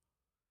Durdia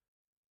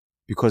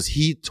because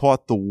he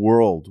taught the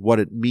world what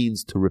it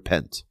means to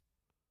repent.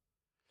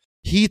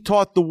 He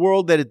taught the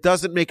world that it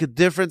doesn't make a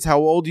difference how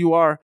old you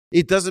are.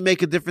 It doesn't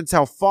make a difference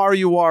how far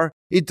you are.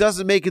 It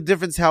doesn't make a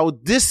difference how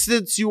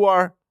distant you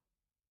are.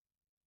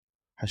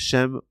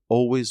 Hashem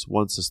always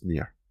wants us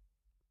near.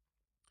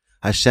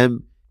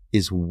 Hashem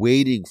is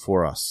waiting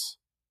for us.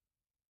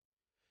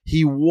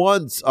 He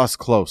wants us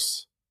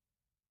close.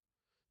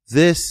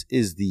 This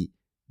is the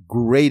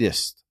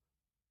greatest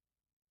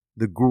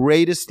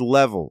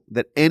level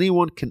that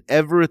anyone can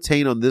ever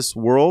attain on this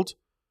world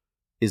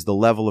is the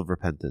level of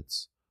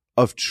repentance,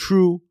 of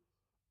true,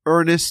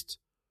 earnest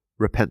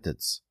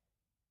repentance.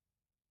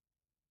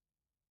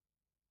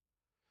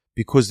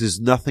 Because there's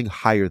nothing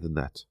higher than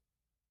that.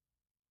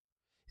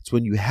 It's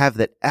when you have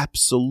that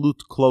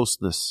absolute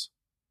closeness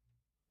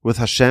with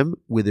Hashem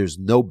where there's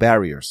no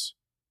barriers.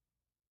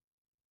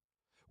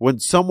 When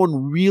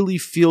someone really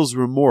feels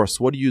remorse,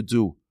 what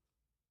do?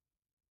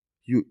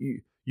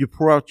 You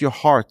pour out your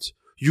heart.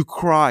 You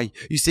cry.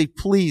 You say,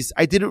 please,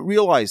 I didn't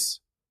realize.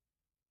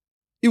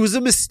 It was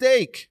a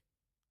mistake.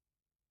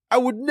 I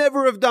would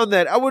never have done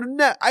that.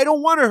 I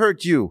don't want to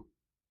hurt you.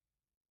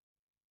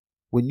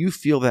 When you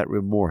feel that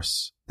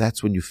remorse,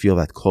 that's when you feel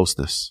that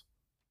closeness.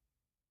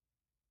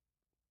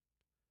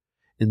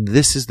 And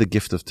this is the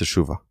gift of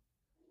Teshuvah.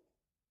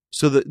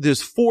 So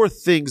there's 4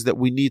 things that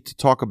we need to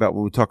talk about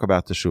when we talk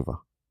about Teshuvah.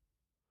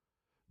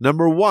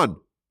 Number 1,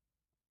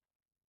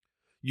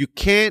 you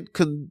can't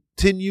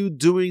continue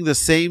doing the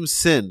same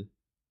sin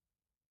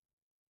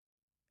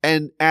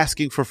and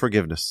asking for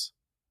forgiveness.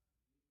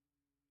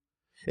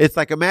 It's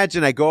like,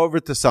 imagine I go over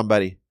to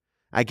somebody,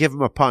 I give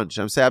him a punch.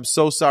 I'm saying, I'm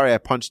so sorry I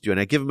punched you. And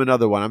I give him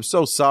another one. I'm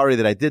so sorry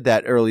that I did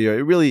that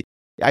earlier.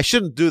 I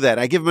shouldn't do that.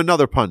 I give him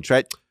another punch,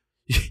 right?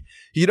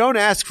 You don't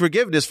ask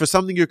forgiveness for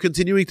something you're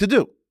continuing to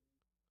do.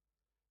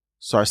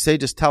 So our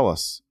sages tell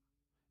us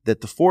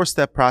that the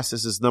 4-step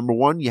process is, number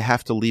 1, you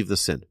have to leave the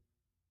sin.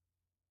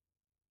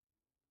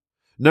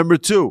 Number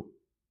 2,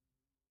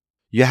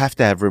 you have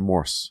to have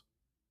remorse.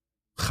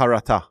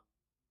 Charata.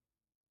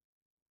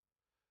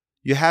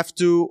 You have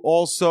to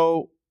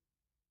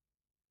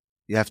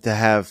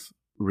have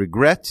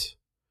regret.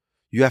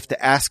 You have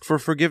to ask for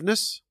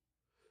forgiveness.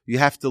 You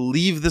have to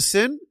leave the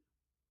sin.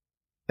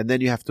 And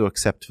then you have to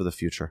accept for the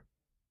future.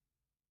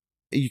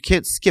 You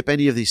can't skip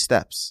any of these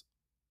steps.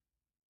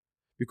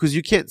 Because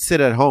you can't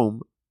sit at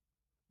home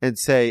and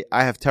say,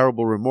 I have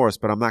terrible remorse,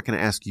 but I'm not going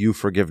to ask you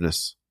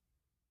forgiveness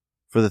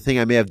for the thing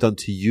I may have done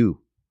to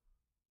you.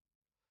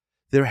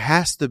 There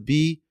has to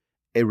be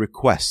a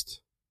request.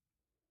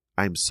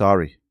 I'm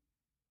sorry.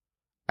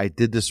 I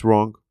did this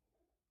wrong.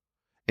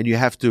 And you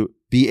have to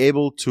be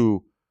able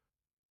to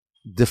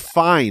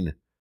define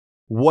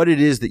what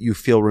it is that you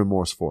feel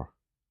remorse for.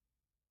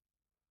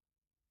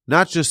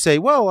 Not just say,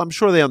 well, I'm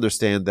sure they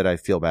understand that I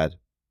feel bad.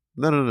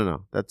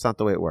 No. That's not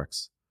the way it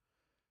works.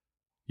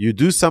 You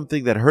do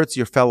something that hurts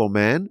your fellow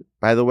man.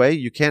 By the way,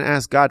 you can't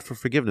ask God for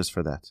forgiveness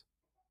for that.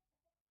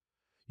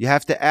 You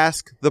have to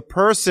ask the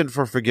person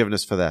for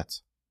forgiveness for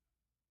that.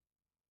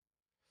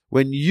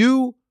 When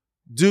you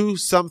do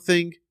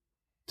something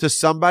to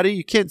somebody,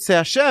 you can't say,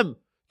 Hashem,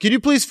 can you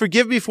please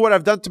forgive me for what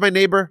I've done to my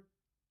neighbor?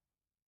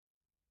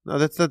 No,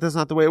 that's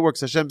not the way it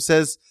works. Hashem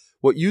says,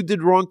 what you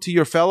did wrong to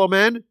your fellow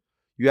man,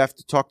 you have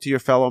to talk to your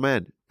fellow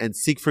man and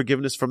seek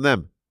forgiveness from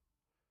them.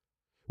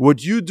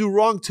 What you do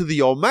wrong to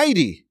the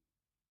Almighty,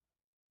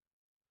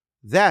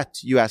 that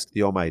you ask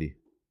the Almighty.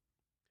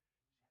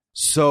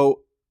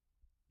 So,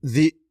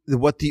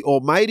 what the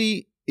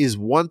Almighty is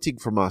wanting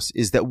from us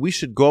is that we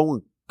should go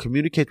and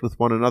communicate with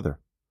one another.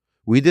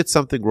 We did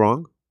something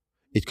wrong.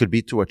 It could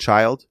be to a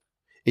child.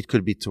 It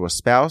could be to a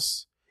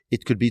spouse.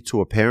 It could be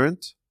to a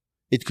parent.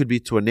 It could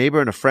be to a neighbor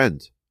and a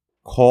friend.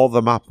 Call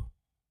them up.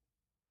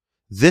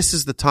 This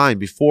is the time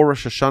before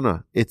Rosh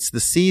Hashanah. It's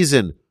the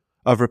season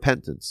of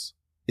repentance.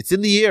 It's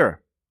in the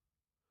air.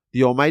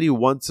 The Almighty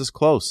wants us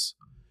close.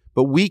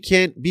 But we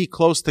can't be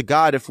close to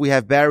God if we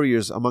have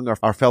barriers among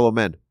our fellow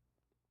men.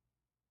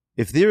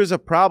 If there is a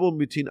problem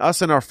between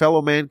us and our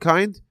fellow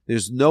mankind,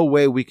 there's no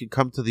way we can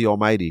come to the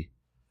Almighty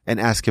and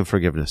ask Him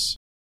forgiveness.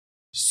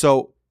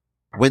 So,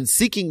 when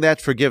seeking that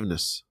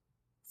forgiveness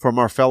from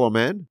our fellow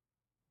man,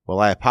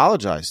 well, I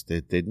apologize. They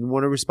didn't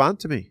want to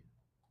respond to me.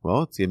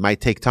 Well, it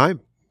might take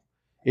time.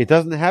 It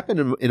doesn't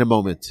happen in a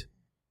moment.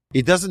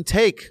 It doesn't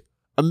take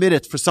a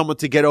minute for someone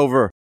to get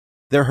over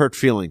their hurt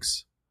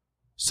feelings.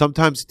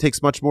 Sometimes it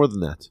takes much more than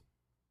that.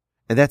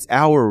 And that's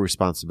our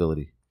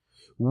responsibility.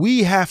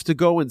 We have to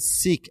go and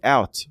seek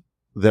out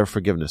their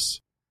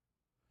forgiveness.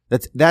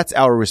 That's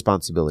our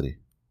responsibility.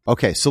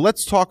 Okay, so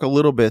let's talk a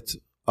little bit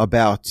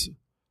about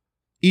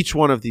each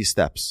one of these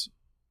steps.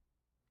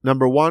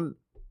 Number 1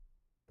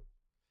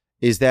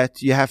 is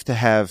that you have to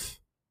have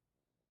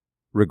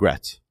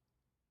regret.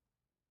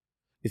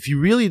 If you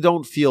really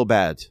don't feel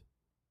bad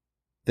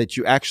that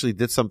you actually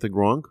did something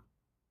wrong,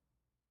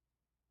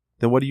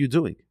 then what are you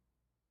doing?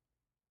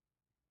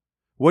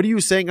 What are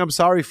you saying I'm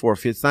sorry for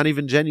if it's not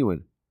even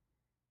genuine?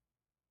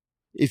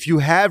 If you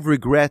have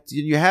regret,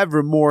 you have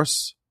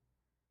remorse,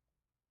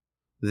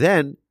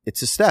 then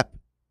it's a step.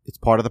 It's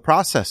part of the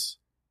process.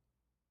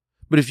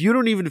 But if you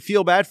don't even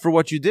feel bad for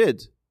what you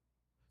did,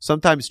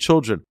 sometimes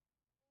children,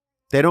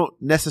 they don't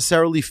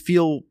necessarily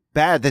feel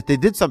bad that they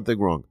did something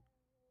wrong.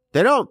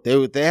 They don't.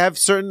 They have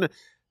certain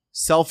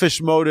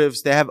selfish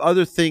motives. They have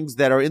other things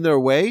that are in their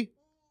way,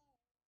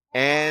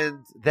 and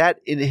that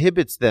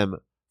inhibits them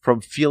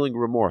from feeling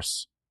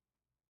remorse.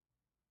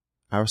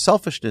 Our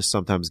selfishness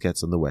sometimes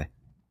gets in the way.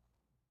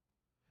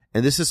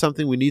 And this is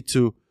something we need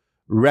to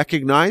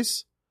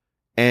recognize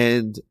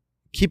and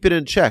keep it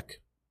in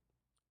check.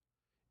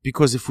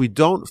 Because if we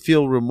don't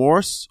feel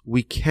remorse,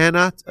 we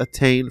cannot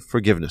attain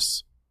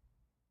forgiveness.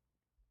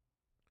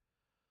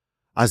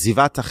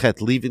 Azivat hachet,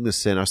 leaving the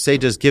sin. Our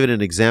sages give it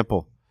an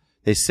example.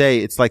 They say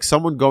it's like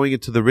someone going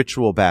into the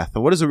ritual bath.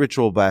 And what does a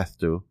ritual bath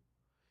do?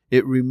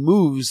 It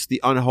removes the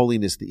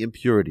unholiness, the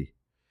impurity.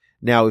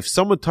 Now, if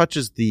someone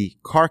touches the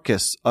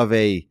carcass of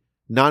a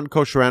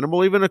non-kosher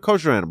animal, even a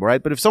kosher animal,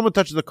 right? But if someone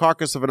touches the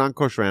carcass of a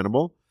non-kosher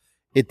animal,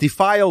 it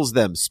defiles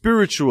them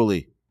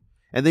spiritually.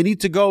 And they need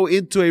to go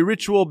into a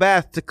ritual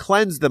bath to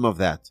cleanse them of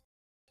that.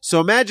 So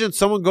imagine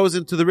someone goes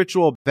into the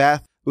ritual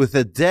bath with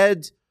a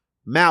dead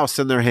mouse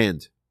in their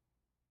hand.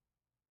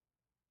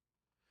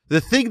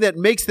 The thing that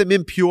makes them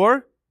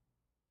impure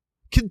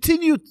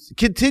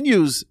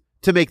continues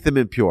to make them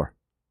impure.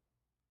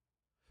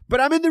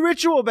 But I'm in the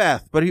ritual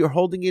bath. But you're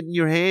holding it in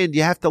your hand.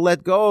 You have to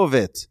let go of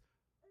it.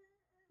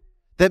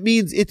 That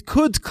means it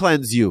could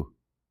cleanse you.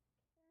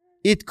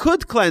 It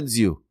could cleanse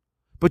you.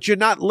 But you're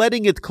not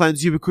letting it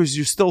cleanse you because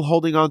you're still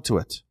holding on to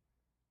it.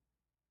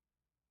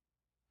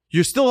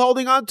 You're still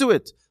holding on to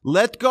it.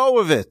 Let go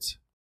of it.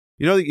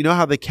 You know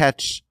how they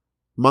catch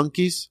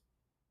monkeys?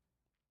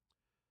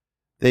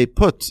 They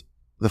put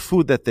the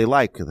food that they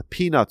like, the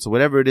peanuts or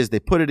whatever it is, they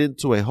put it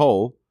into a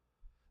hole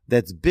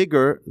that's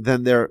bigger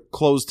than their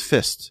closed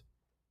fist.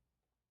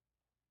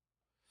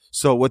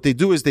 So what they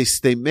do is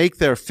they make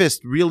their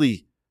fist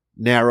really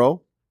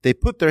narrow. They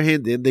put their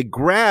hand in, they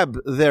grab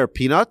their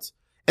peanut,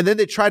 and then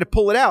they try to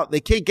pull it out. They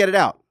can't get it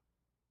out.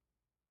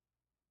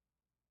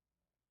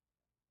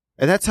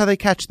 And that's how they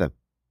catch them.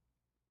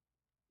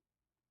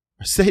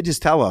 Our sages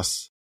tell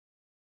us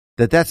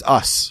that that's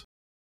us.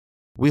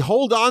 We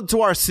hold on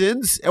to our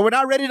sins and we're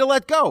not ready to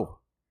let go.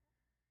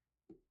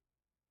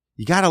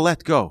 You got to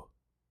let go.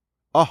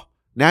 Oh,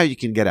 now you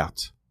can get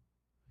out.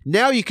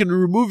 Now you can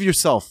remove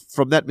yourself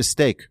from that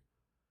mistake,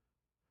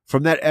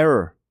 from that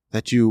error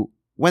that you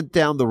went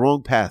down the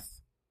wrong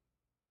path.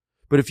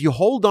 But if you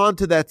hold on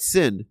to that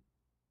sin,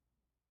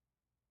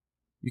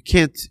 you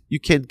can't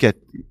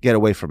get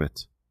away from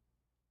it.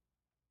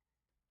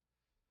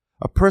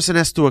 A person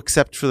has to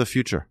accept for the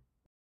future.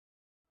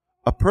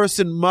 A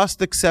person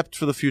must accept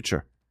for the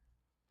future.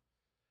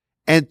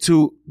 And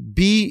to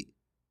be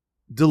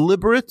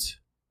deliberate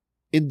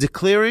in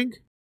declaring,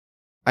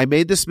 I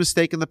made this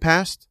mistake in the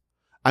past.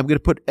 I'm going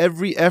to put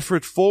every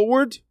effort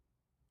forward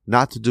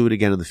not to do it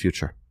again in the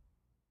future.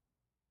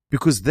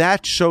 Because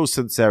that shows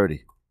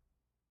sincerity.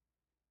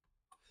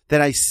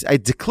 That I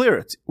declare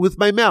it with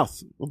my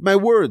mouth, with my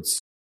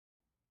words.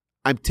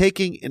 I'm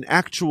taking an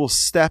actual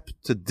step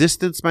to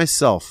distance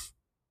myself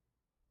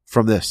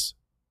from this.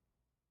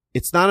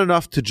 It's not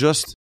enough to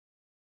just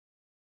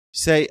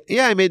say,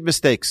 yeah, I made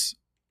mistakes.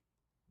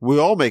 We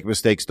all make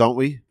mistakes, don't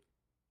we?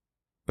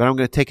 But I'm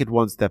going to take it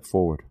one step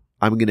forward.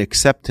 I'm going to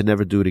accept to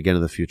never do it again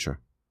in the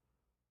future.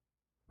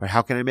 But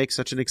how can I make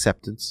such an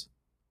acceptance?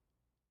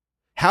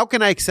 How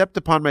can I accept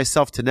upon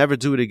myself to never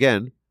do it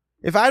again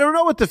if I don't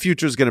know what the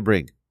future is going to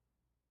bring?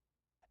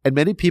 And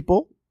many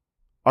people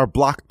are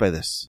blocked by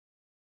this.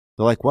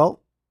 They're like,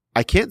 well,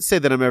 I can't say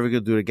that I'm ever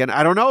going to do it again.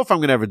 I don't know if I'm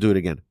going to ever do it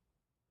again.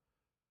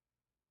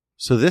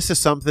 So this is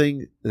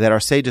something that our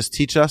sages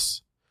teach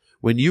us.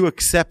 When you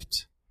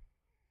accept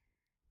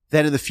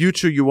that in the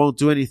future you won't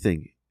do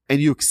anything, and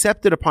you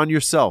accept it upon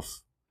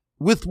yourself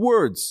with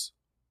words,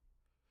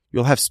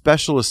 you'll have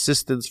special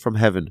assistance from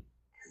heaven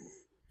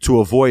to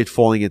avoid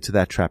falling into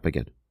that trap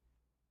again.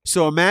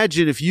 So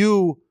imagine if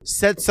you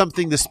said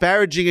something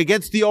disparaging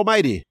against the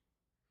Almighty.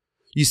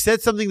 You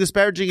said something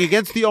disparaging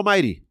against the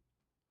Almighty.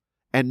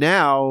 And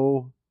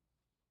now,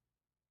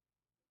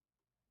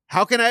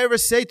 how can I ever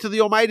say to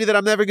the Almighty that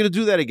I'm never going to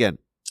do that again?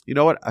 You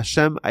know what?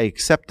 Hashem, I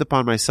accept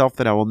upon myself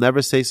that I will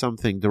never say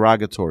something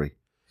derogatory.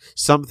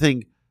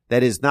 Something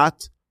that is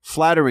not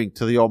flattering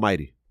to the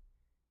Almighty.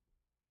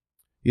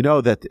 You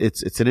know that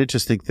it's an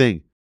interesting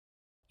thing.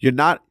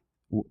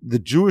 The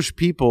Jewish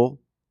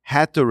people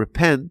had to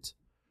repent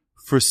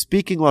for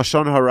speaking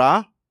Lashon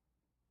Hara,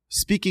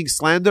 speaking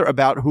slander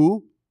about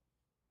who?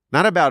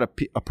 Not about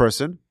a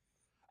person,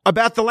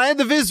 about the land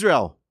of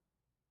Israel.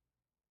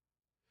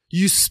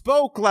 You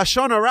spoke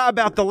Lashon Hara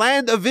about the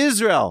land of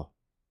Israel.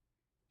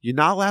 You're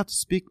not allowed to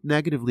speak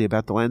negatively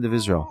about the land of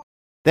Israel.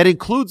 That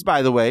includes,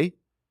 by the way,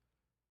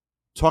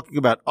 talking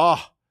about,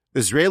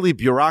 Israeli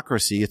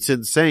bureaucracy. It's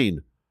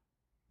insane.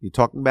 You're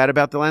talking bad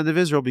about the land of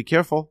Israel. Be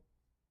careful.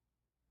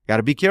 Got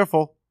to be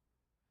careful.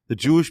 The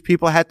Jewish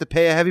people had to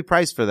pay a heavy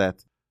price for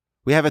that.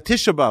 We have a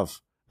Tisha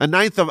B'Av, a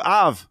 9th of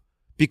Av,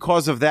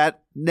 because of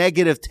that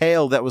negative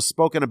tale that was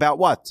spoken about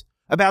what?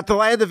 About the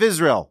land of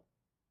Israel.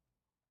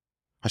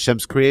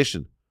 Hashem's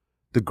creation.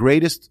 The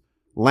greatest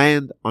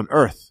land on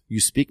earth. You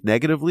speak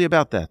negatively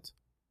about that.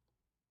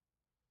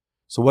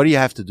 So what do you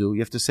have to do?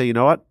 You have to say, you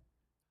know what?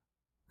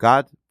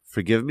 God,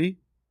 forgive me.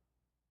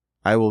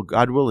 I will,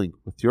 God willing,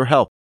 with your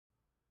help,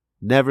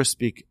 never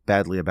speak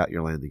badly about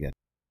your land again.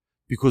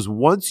 Because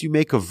once you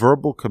make a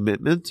verbal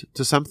commitment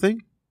to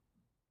something,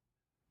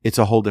 it's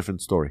a whole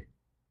different story.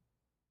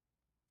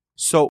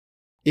 So,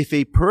 if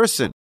a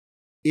person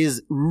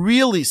is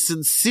really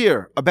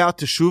sincere about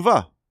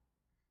Teshuvah,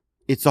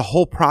 it's a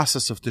whole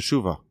process of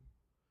Teshuvah.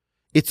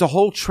 It's a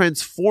whole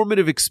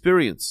transformative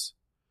experience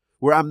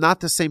where I'm not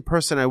the same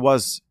person I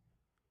was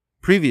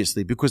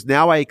previously, because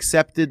now I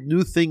accepted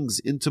new things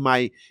into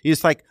my,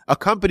 it's like a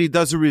company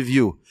does a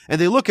review and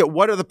they look at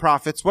what are the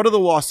profits, what are the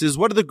losses,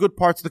 what are the good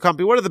parts of the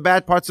company, what are the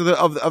bad parts of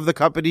the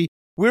company,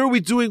 where are we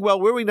doing well,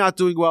 where are we not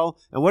doing well,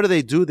 and what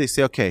do? They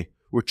say, okay,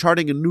 we're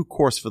charting a new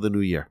course for the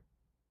new year.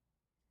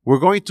 We're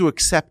going to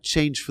accept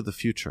change for the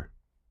future.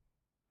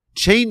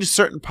 Change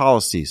certain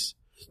policies.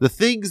 The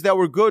things that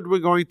were good, we're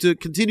going to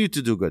continue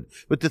to do good.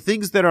 But the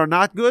things that are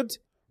not good,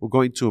 we're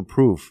going to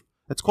improve.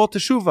 That's called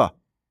Teshuvah.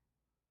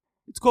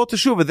 It's called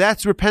Teshuvah.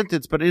 That's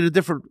repentance, but in a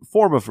different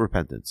form of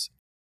repentance.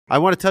 I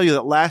want to tell you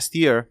that last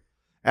year,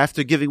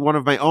 after giving one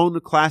of my own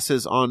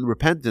classes on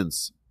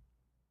repentance,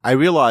 I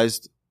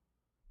realized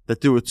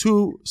that there were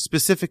two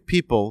specific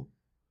people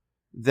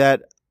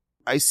that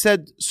I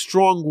said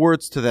strong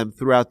words to them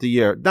throughout the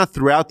year. Not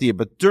throughout the year,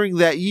 but during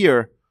that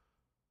year,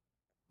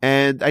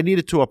 and I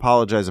needed to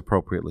apologize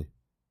appropriately.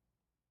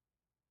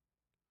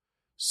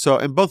 So,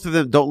 and both of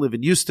them don't live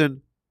in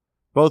Houston.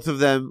 Both of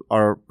them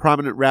are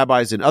prominent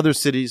rabbis in other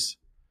cities.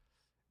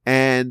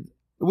 And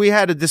we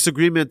had a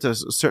disagreement on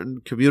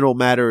certain communal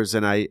matters,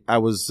 and I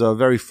was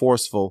very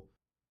forceful.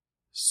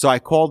 So I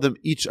called them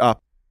each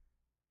up.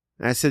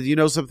 And I said, you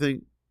know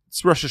something?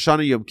 It's Rosh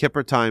Hashanah Yom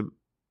Kippur time.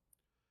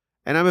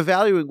 And I'm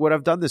evaluating what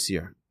I've done this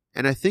year.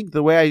 And I think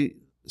the way I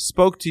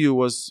spoke to you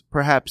was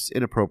perhaps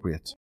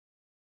inappropriate.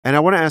 And I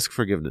want to ask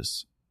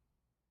forgiveness.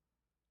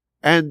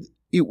 And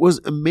it was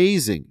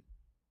amazing.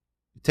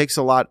 It takes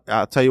a lot.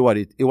 I'll tell you what,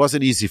 it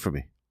wasn't easy for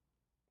me.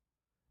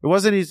 It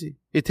wasn't easy.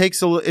 It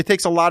takes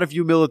a lot of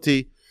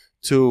humility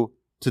to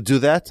do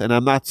that, and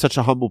I'm not such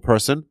a humble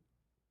person.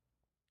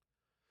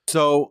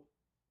 So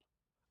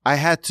I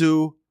had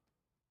to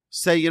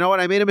say, you know what,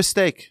 I made a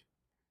mistake.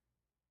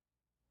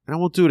 And I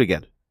won't do it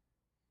again.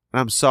 And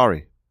I'm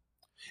sorry.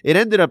 It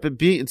ended up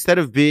being, instead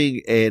of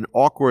being an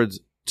awkward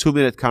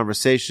 2-minute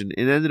conversation,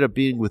 it ended up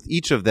being with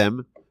each of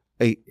them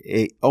a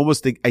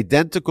almost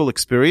identical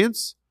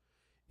experience.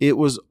 It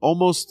was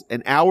almost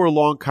an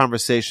hour-long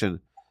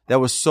conversation. There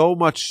was so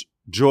much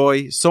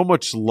joy, so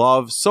much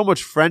love, so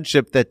much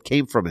friendship that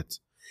came from it.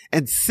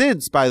 And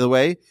since, by the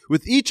way,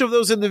 with each of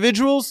those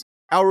individuals,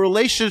 our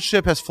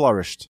relationship has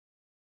flourished.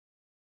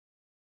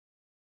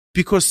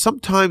 Because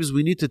sometimes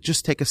we need to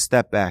just take a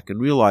step back and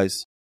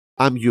realize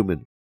I'm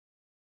human.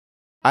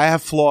 I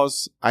have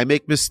flaws. I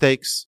make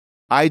mistakes.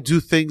 I do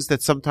things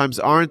that sometimes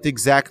aren't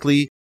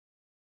exactly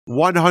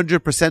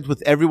 100%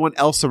 with everyone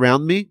else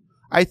around me.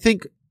 I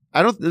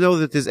don't know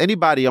that there's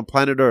anybody on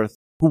planet Earth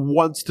who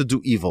wants to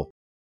do evil.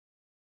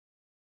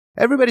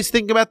 Everybody's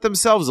thinking about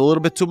themselves a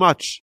little bit too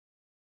much.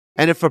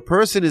 And if a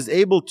person is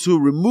able to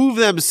remove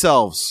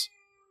themselves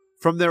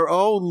from their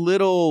own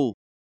little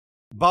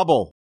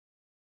bubble,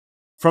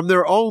 from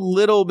their own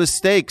little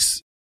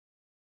mistakes,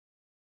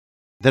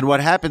 then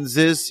what happens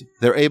is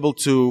they're able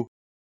to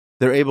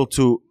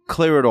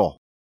clear it all.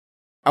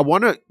 I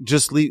want to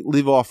just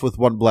leave off with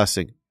one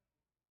blessing.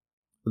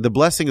 The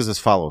blessing is as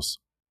follows.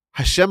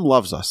 Hashem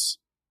loves us.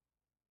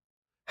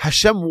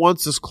 Hashem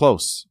wants us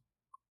close.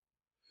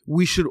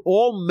 We should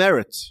all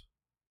merit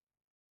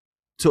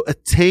to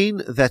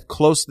attain that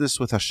closeness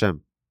with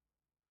Hashem.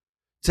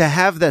 To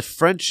have that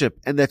friendship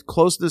and that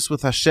closeness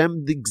with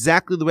Hashem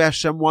exactly the way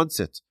Hashem wants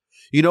it.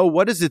 You know,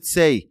 what does it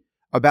say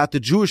about the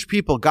Jewish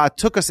people? God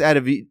took us out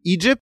of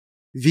Egypt.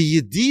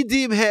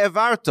 V'yedidim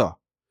he'evarta.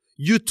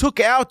 You took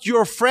out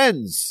your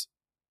friends.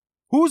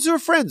 Who's your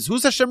friends?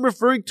 Who's Hashem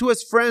referring to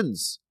as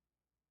friends?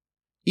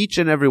 Each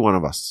and every one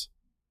of us.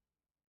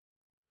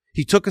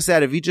 He took us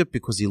out of Egypt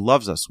because He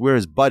loves us. We're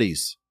His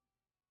buddies.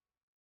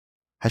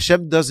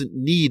 Hashem doesn't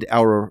need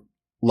our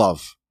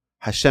love.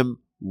 Hashem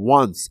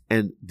wants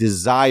and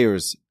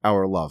desires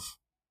our love.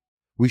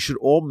 We should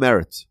all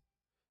merit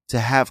to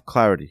have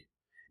clarity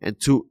and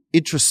to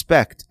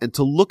introspect and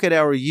to look at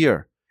our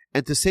year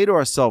and to say to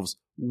ourselves,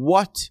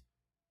 what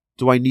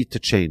do I need to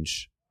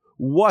change?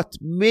 What?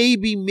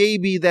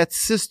 Maybe that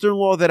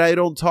sister-in-law that I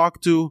don't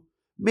talk to,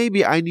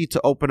 maybe I need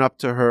to open up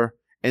to her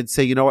and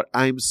say, you know what,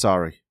 I'm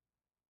sorry.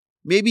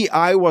 Maybe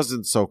I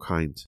wasn't so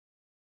kind.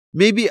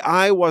 Maybe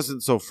I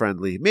wasn't so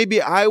friendly.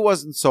 Maybe I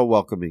wasn't so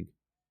welcoming.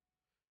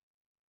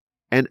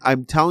 And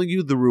I'm telling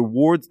you, the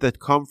rewards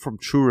that come from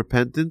true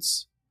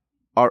repentance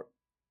are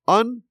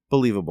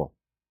unbelievable.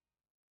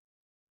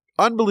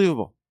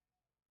 Unbelievable.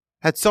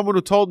 Had someone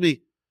who told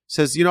me,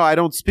 says, you know, I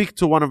don't speak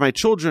to one of my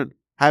children.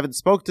 I haven't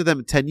spoke to them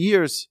in 10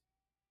 years.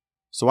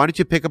 So why don't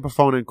you pick up a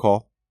phone and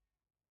call?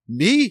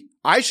 Me?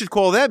 I should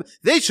call them.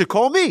 They should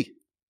call me.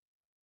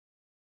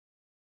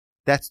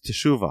 That's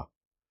Teshuvah.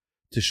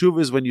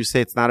 Teshuvah is when you say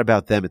it's not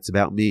about them, it's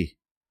about me.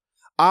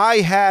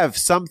 I have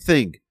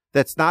something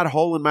that's not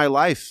whole in my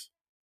life.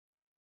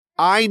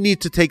 I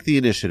need to take the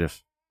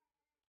initiative.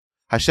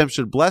 Hashem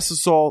should bless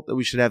us all, that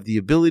we should have the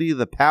ability,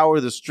 the power,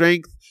 the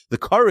strength, the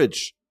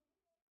courage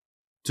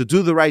to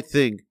do the right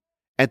thing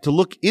and to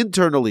look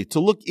internally, to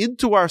look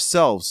into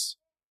ourselves,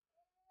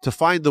 to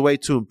find the way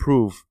to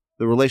improve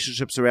the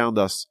relationships around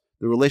us,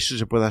 the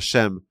relationship with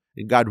Hashem,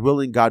 and God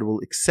willing, God will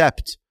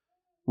accept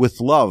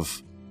with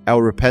love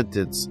our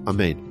repentance.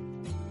 Amen.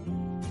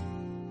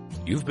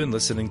 You've been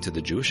listening to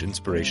the Jewish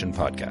Inspiration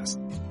Podcast,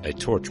 a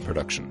Torch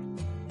production.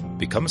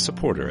 Become a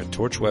supporter at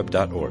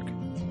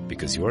torchweb.org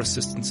because your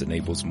assistance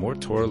enables more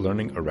Torah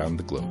learning around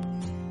the globe.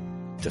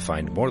 To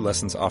find more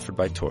lessons offered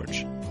by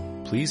Torch,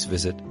 please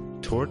visit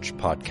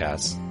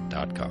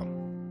torchpodcasts.com.